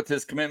stick with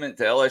his commitment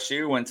to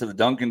LSU? Went to the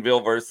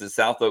Duncanville versus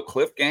South Oak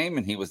Cliff game,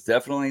 and he was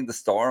definitely the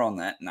star on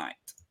that night.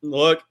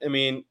 Look, I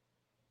mean,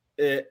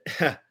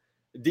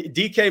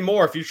 DK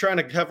Moore, if you're trying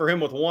to cover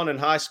him with one in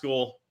high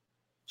school,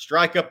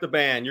 strike up the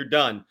band. You're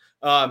done.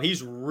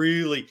 He's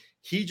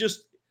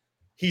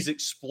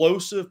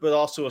explosive, but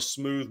also a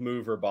smooth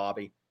mover,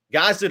 Bobby.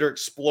 Guys that are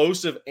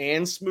explosive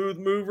and smooth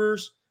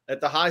movers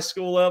at the high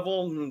school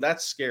level,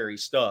 that's scary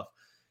stuff.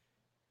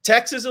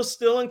 Texas is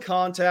still in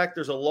contact.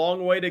 There's a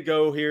long way to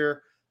go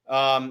here.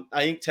 I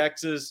think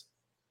Texas,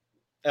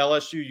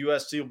 LSU,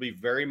 USC will be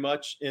very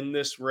much in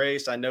this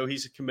race. I know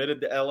he's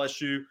committed to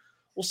LSU.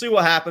 We'll see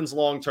what happens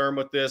long-term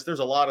with this. There's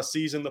a lot of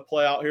season to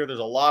play out here. There's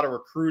a lot of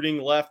recruiting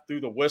left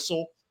through the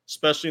whistle,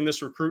 especially in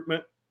this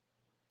recruitment.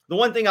 The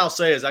one thing I'll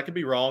say is I could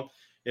be wrong.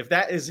 If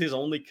that is his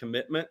only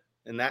commitment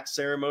and that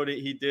ceremony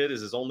he did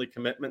is his only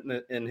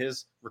commitment in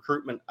his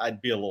recruitment,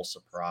 I'd be a little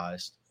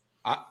surprised.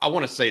 I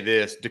want to say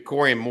this.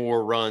 DeCorian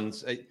Moore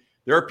runs.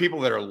 There are people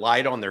that are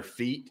light on their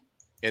feet,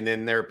 and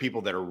then there are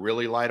people that are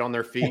really light on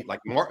their feet.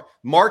 Like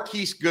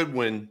Marquise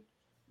Goodwin,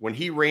 when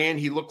he ran,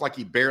 he looked like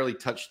he barely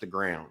touched the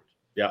ground.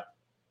 Yeah.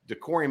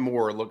 DeCorian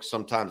Moore looks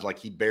sometimes like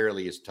he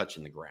barely is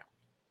touching the ground.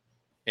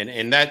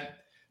 And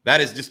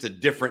that is just a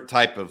different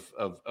type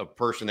of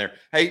person there.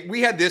 Hey,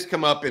 we had this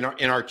come up in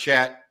our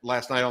chat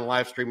last night on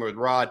live stream with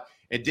Rod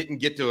and didn't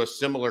get to a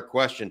similar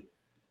question.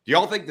 Do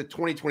y'all think the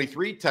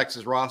 2023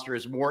 Texas roster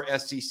is more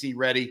SEC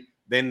ready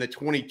than the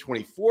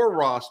 2024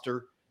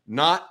 roster,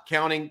 not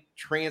counting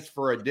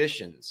transfer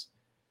additions?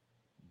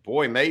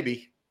 Boy,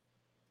 maybe.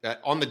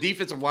 On the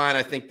defensive line,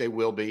 I think they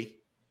will be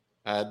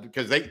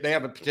because they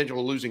have a potential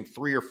of losing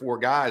 3 or 4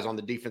 guys on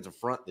the defensive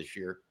front this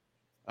year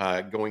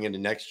going into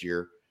next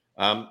year.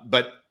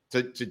 But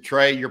to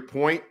Trey, your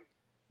point,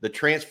 the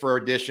transfer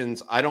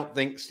additions, I don't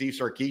think Steve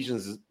Sarkisian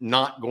is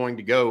not going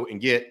to go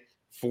and get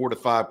 4 to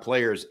 5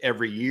 players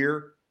every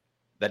year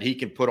that he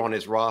can put on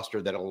his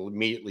roster that will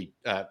immediately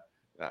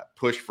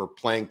push for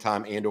playing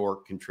time and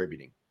or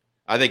contributing.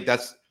 I think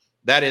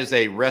that is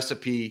a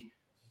recipe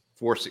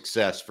for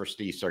success for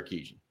Steve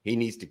Sarkisian. He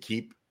needs to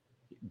keep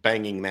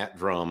banging that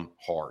drum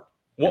hard.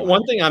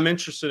 One thing I'm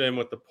interested in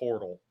with the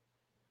portal,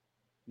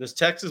 does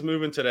Texas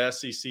moving to the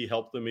SEC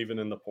help them even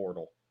in the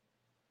portal?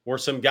 Or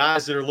some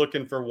guys that are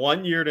looking for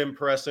 1 year to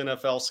impress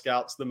NFL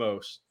scouts the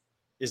most?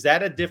 Is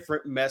that a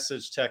different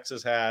message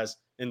Texas has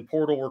in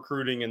portal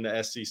recruiting in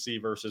the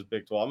SEC versus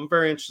Big 12? I'm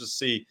very interested to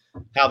see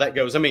how that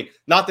goes. I mean,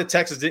 not that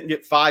Texas didn't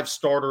get 5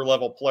 starter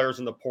level players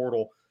in the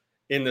portal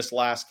in this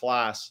last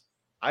class.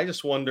 I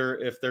just wonder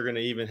if they're going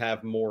to even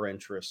have more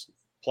interest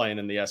playing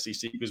in the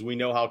SEC, because we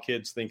know how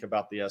kids think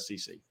about the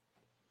SEC.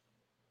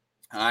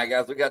 All right,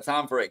 guys, we got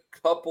time for a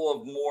couple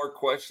of more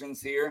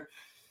questions here.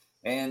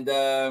 And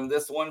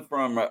this one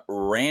from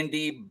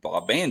Randy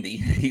Bobandy.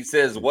 He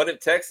says, what if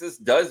Texas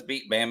does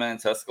beat Bama in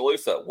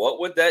Tuscaloosa? What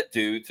would that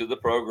do to the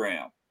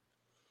program?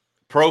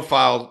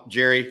 Profile,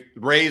 Jerry,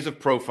 raise of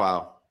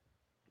profile,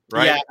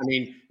 right? Yeah. I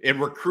mean, in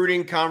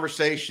recruiting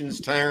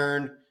conversations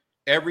turn,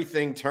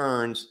 everything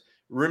turns.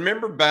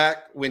 Remember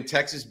back when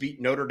Texas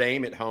beat Notre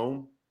Dame at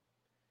home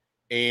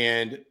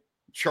and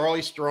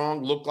Charlie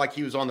Strong looked like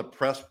he was on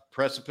the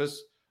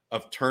precipice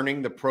of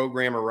turning the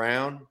program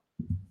around?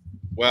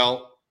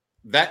 Well,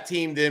 that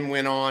team then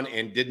went on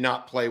and did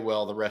not play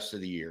well the rest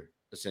of the year,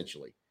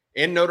 essentially.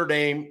 And Notre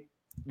Dame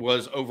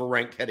was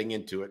overranked heading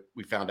into it.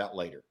 We found out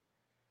later.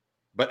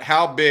 But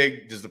how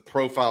big does the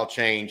profile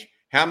change?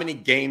 How many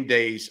game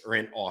days are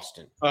in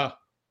Austin?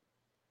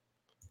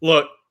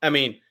 Look, I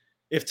mean,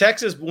 if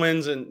Texas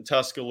wins in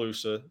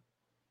Tuscaloosa,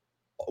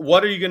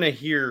 what are you going to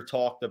hear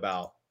talked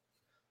about?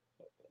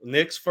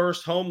 Nick's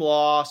first home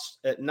loss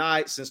at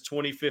night since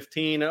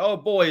 2015. And, oh,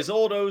 boy, his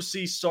old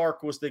OC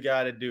Sark was the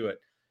guy to do it.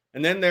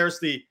 And then there's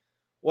the,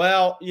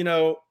 well, you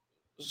know,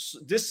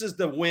 this is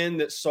the win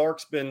that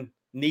Sark's been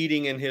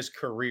needing in his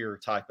career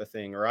type of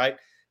thing, right?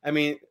 I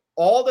mean,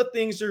 all the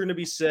things are going to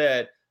be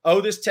said. Oh,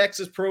 this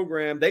Texas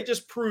program, they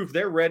just proved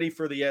they're ready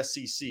for the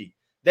SEC.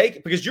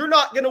 Because you're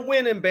not going to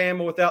win in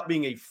Bama without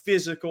being a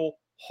physical,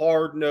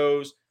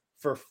 hard-nosed,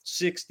 for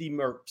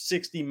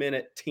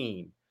 60-minute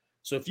team.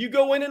 So if you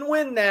go in and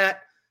win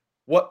that,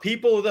 what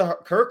people, the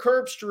Kirk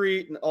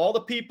Herbstreit and all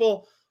the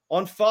people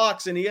on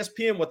Fox and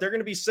ESPN, what they're going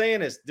to be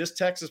saying is this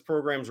Texas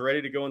program is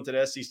ready to go into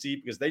the SEC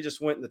because they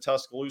just went into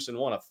Tuscaloosa and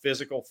won a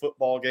physical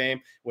football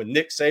game when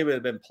Nick Saban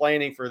had been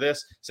planning for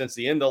this since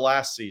the end of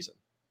last season.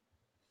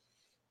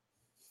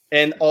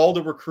 And all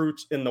the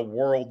recruits in the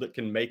world that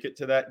can make it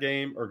to that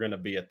game are going to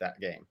be at that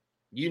game.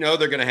 You know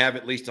they're going to have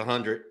at least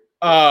 100.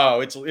 Oh,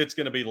 it's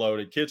going to be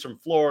loaded. Kids from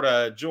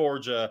Florida,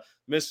 Georgia,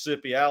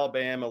 Mississippi,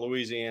 Alabama,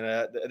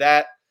 Louisiana.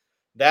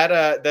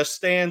 The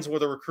stands where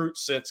the recruit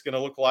sits going to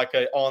look like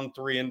a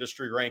On3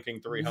 industry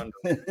ranking 300.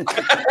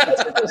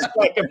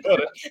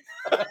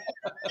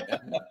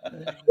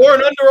 Or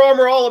an Under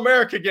Armour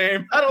All-America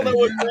game. I don't know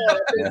what's going.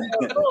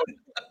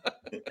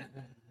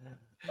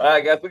 All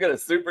right, guys, we got a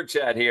super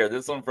chat here.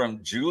 This one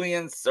from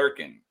Julian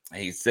Sirkin.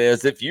 He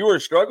says, if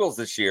Ewer struggles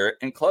this year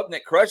and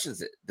Klubnik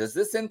crushes it, does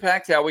this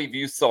impact how we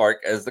view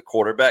Sark as the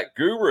quarterback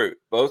guru?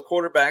 Both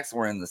quarterbacks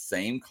were in the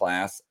same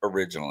class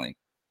originally.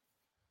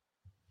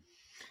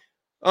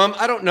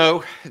 I don't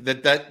know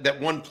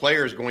that one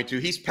player is going to.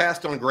 He's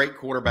passed on great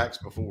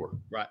quarterbacks before.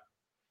 Right.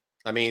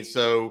 I mean,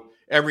 so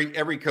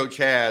every coach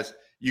has.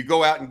 You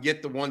go out and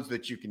get the ones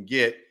that you can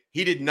get.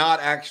 He did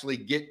not actually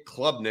get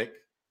Klubnik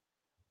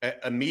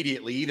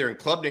immediately either. And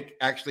Klubnik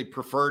actually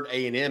preferred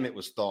A&M, it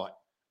was thought,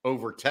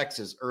 over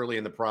Texas early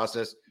in the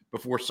process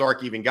before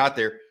Sark even got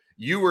there.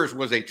 Ewers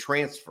was a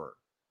transfer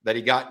that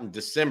he got in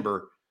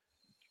December.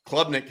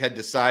 Klubnik had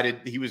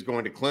decided he was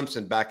going to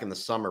Clemson back in the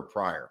summer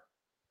prior.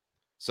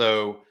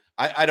 So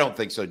I don't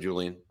think so,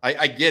 Julian.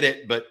 I get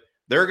it, but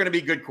there are going to be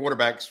good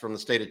quarterbacks from the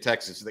state of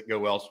Texas that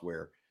go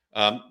elsewhere.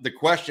 The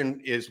question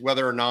is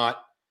whether or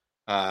not,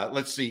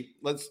 let's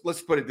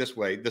put it this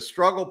way. The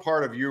struggle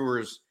part of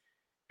Ewers,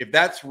 if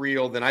that's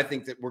real, then I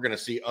think that we're going to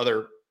see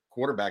other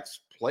quarterbacks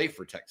play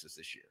for Texas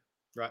this year.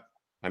 Right.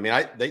 I mean,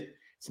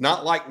 it's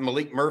not like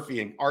Malik Murphy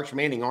and Arch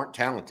Manning aren't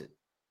talented.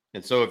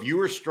 And so if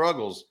Ewers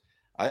struggles,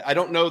 I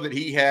don't know that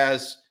he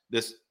has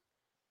this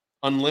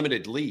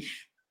unlimited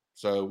leash.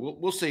 So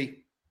we'll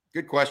see.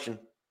 Good question.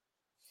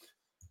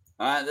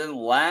 All right, then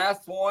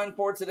last one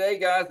for today,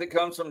 guys, that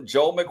comes from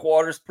Joel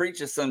McWaters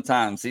Preaches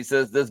Sometimes. He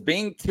says, does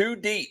being too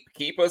deep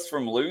keep us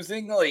from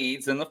losing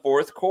leads in the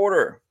fourth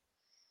quarter?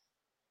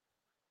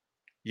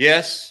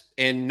 Yes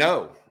and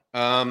no.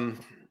 Other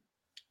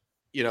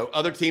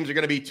teams are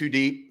going to be too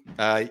deep.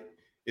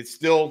 It's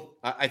still,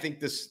 I think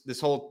this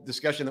whole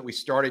discussion that we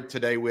started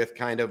today with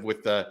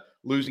with the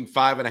losing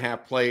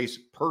 5.5 plays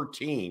per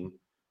team,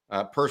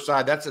 per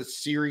side, that's a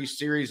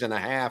series and a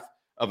half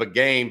of a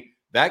game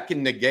that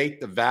can negate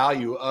the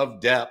value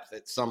of depth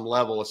at some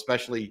level,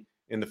 especially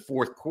in the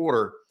fourth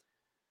quarter.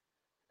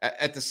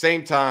 At the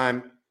same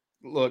time,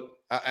 look,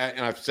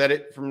 and I've said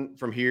it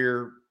from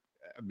here,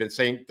 I've been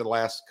saying it the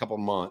last couple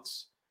of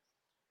months,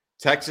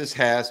 Texas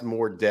has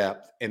more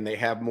depth and they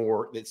have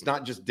more. It's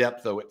not just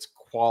depth, though. It's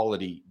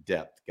quality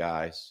depth,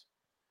 guys.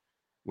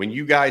 When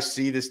you guys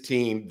see this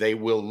team, they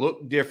will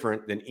look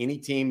different than any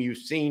team you've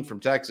seen from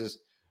Texas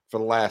for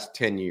the last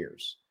 10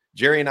 years.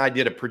 Jerry and I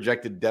did a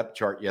projected depth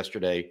chart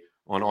yesterday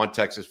on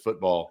Texas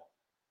football.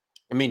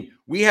 I mean,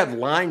 we have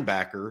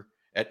linebacker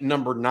at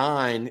number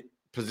 9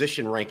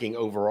 position ranking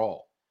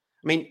overall.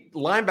 I mean,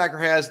 linebacker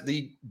has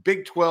the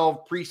Big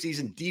 12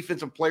 preseason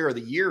defensive player of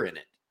the year in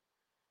it.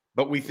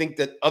 But we think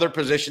that other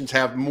positions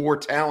have more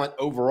talent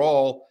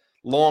overall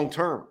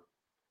long-term.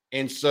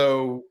 And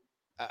so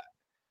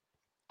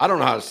I don't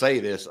know how to say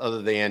this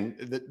other than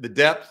the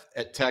depth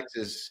at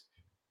Texas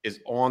is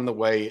on the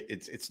way.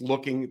 It's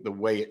looking the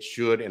way it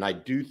should. And I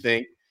do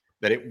think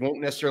that it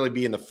won't necessarily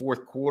be in the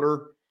fourth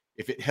quarter.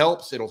 If it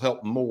helps, it'll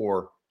help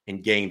more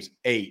in games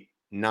 8,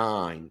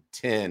 9,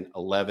 10,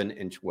 11,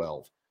 and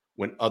 12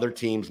 when other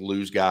teams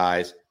lose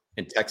guys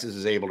and Texas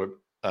is able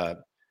to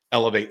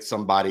elevate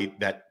somebody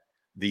that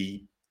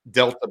the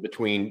delta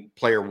between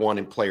player 1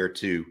 and player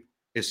 2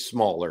 is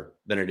smaller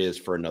than it is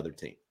for another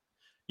team.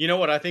 You know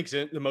what I think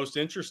is the most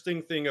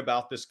interesting thing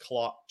about this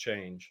clock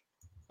change,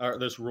 or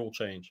this rule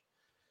change?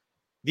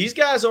 These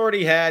staffs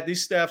already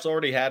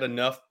had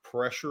enough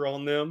pressure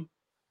on them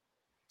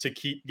to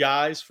keep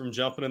guys from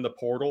jumping in the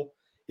portal.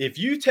 If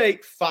you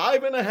take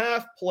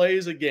 5.5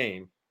 plays a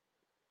game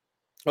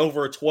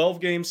over a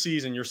 12-game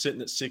season, you're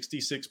sitting at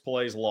 66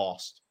 plays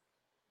lost.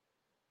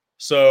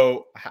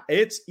 So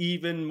it's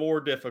even more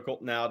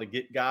difficult now to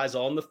get guys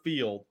on the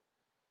field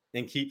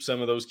and keep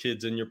some of those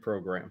kids in your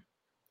program.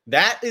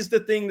 That is the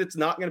thing that's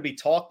not going to be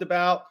talked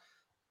about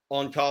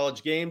on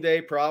College Game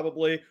Day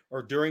probably,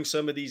 or during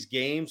some of these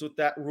games with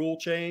that rule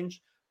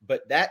change.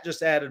 But that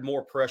just added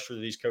more pressure to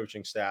these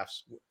coaching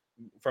staffs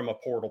from a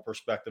portal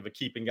perspective of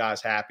keeping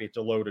guys happy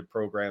to loaded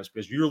programs,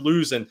 because you're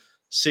losing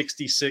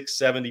 66,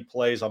 70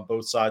 plays on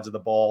both sides of the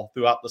ball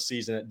throughout the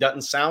season. It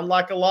doesn't sound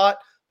like a lot,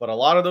 but a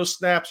lot of those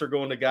snaps are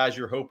going to guys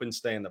you're hoping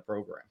stay in the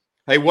program.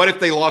 Hey, what if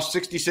they lost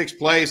 66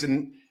 plays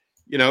and,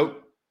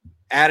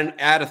 add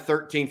a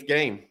 13th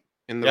game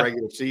in the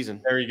regular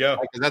season? There you go.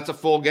 Because that's a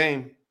full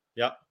game.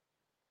 Yep.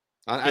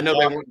 I know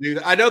they won't do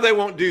that. I know they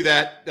won't do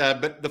that,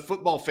 but the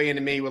football fan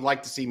in me would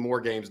like to see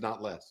more games,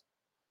 not less.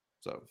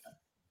 So,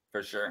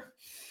 for sure.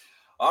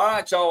 All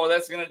right, y'all. Well,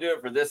 that's going to do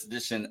it for this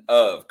edition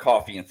of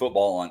Coffee and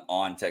Football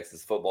on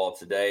Texas Football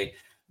today.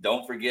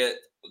 Don't forget,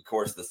 of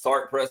course, the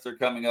Sark presser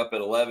coming up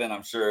at 11.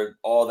 I'm sure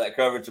all that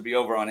coverage will be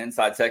over on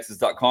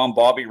InsideTexas.com.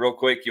 Bobby, real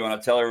quick, you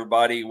want to tell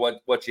everybody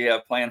what you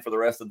have planned for the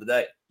rest of the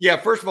day? Yeah,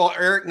 first of all,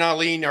 Eric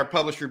Nalin, our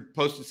publisher,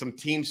 posted some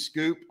team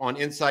scoop on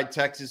Inside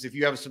Texas. If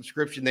you have a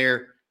subscription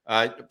there,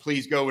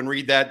 please go and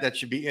read that. That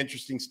should be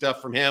interesting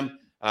stuff from him.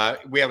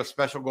 We have a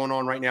special going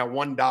on right now,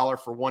 $1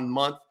 for 1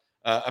 month.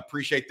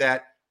 Appreciate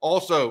that.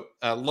 Also,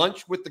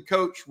 Lunch with the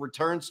Coach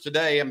returns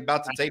today. I'm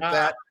about to tape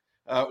that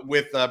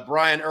with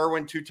Brian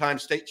Irwin, 2-time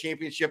state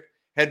championship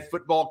head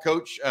football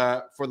coach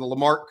for the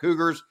Lamarck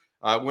Cougars.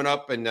 Went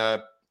up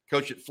and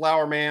coached at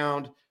Flower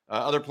Mound,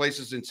 other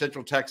places in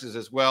Central Texas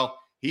as well.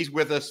 He's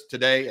with us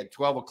today at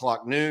 12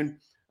 o'clock noon.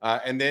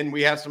 And then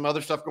we have some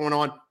other stuff going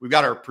on. We've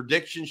got our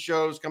prediction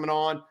shows coming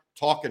on,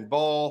 Talking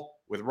Ball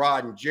with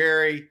Rod and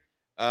Jerry.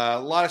 A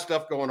lot of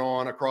stuff going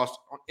on across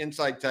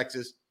Inside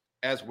Texas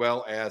as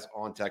well as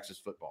on Texas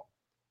football.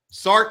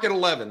 Sark at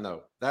 11,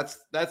 though. That's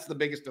the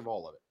biggest of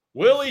all of it.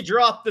 Will he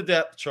drop the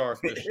depth chart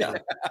this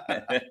year?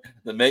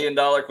 The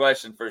million-dollar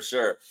question for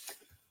sure.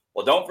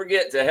 Well, don't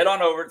forget to head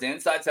on over to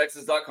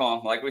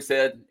InsideTexas.com, like we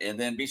said, and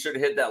then be sure to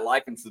hit that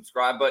like and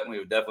subscribe button. We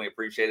would definitely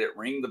appreciate it.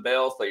 Ring the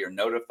bell so you're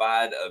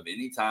notified of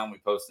any time we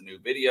post a new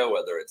video,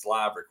 whether it's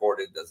live,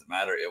 recorded, doesn't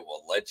matter. It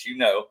will let you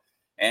know.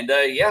 And,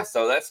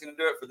 so that's going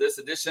to do it for this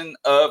edition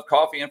of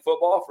Coffee and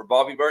Football. For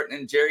Bobby Burton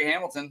and Jerry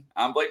Hamilton,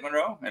 I'm Blake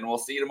Monroe, and we'll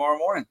see you tomorrow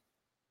morning.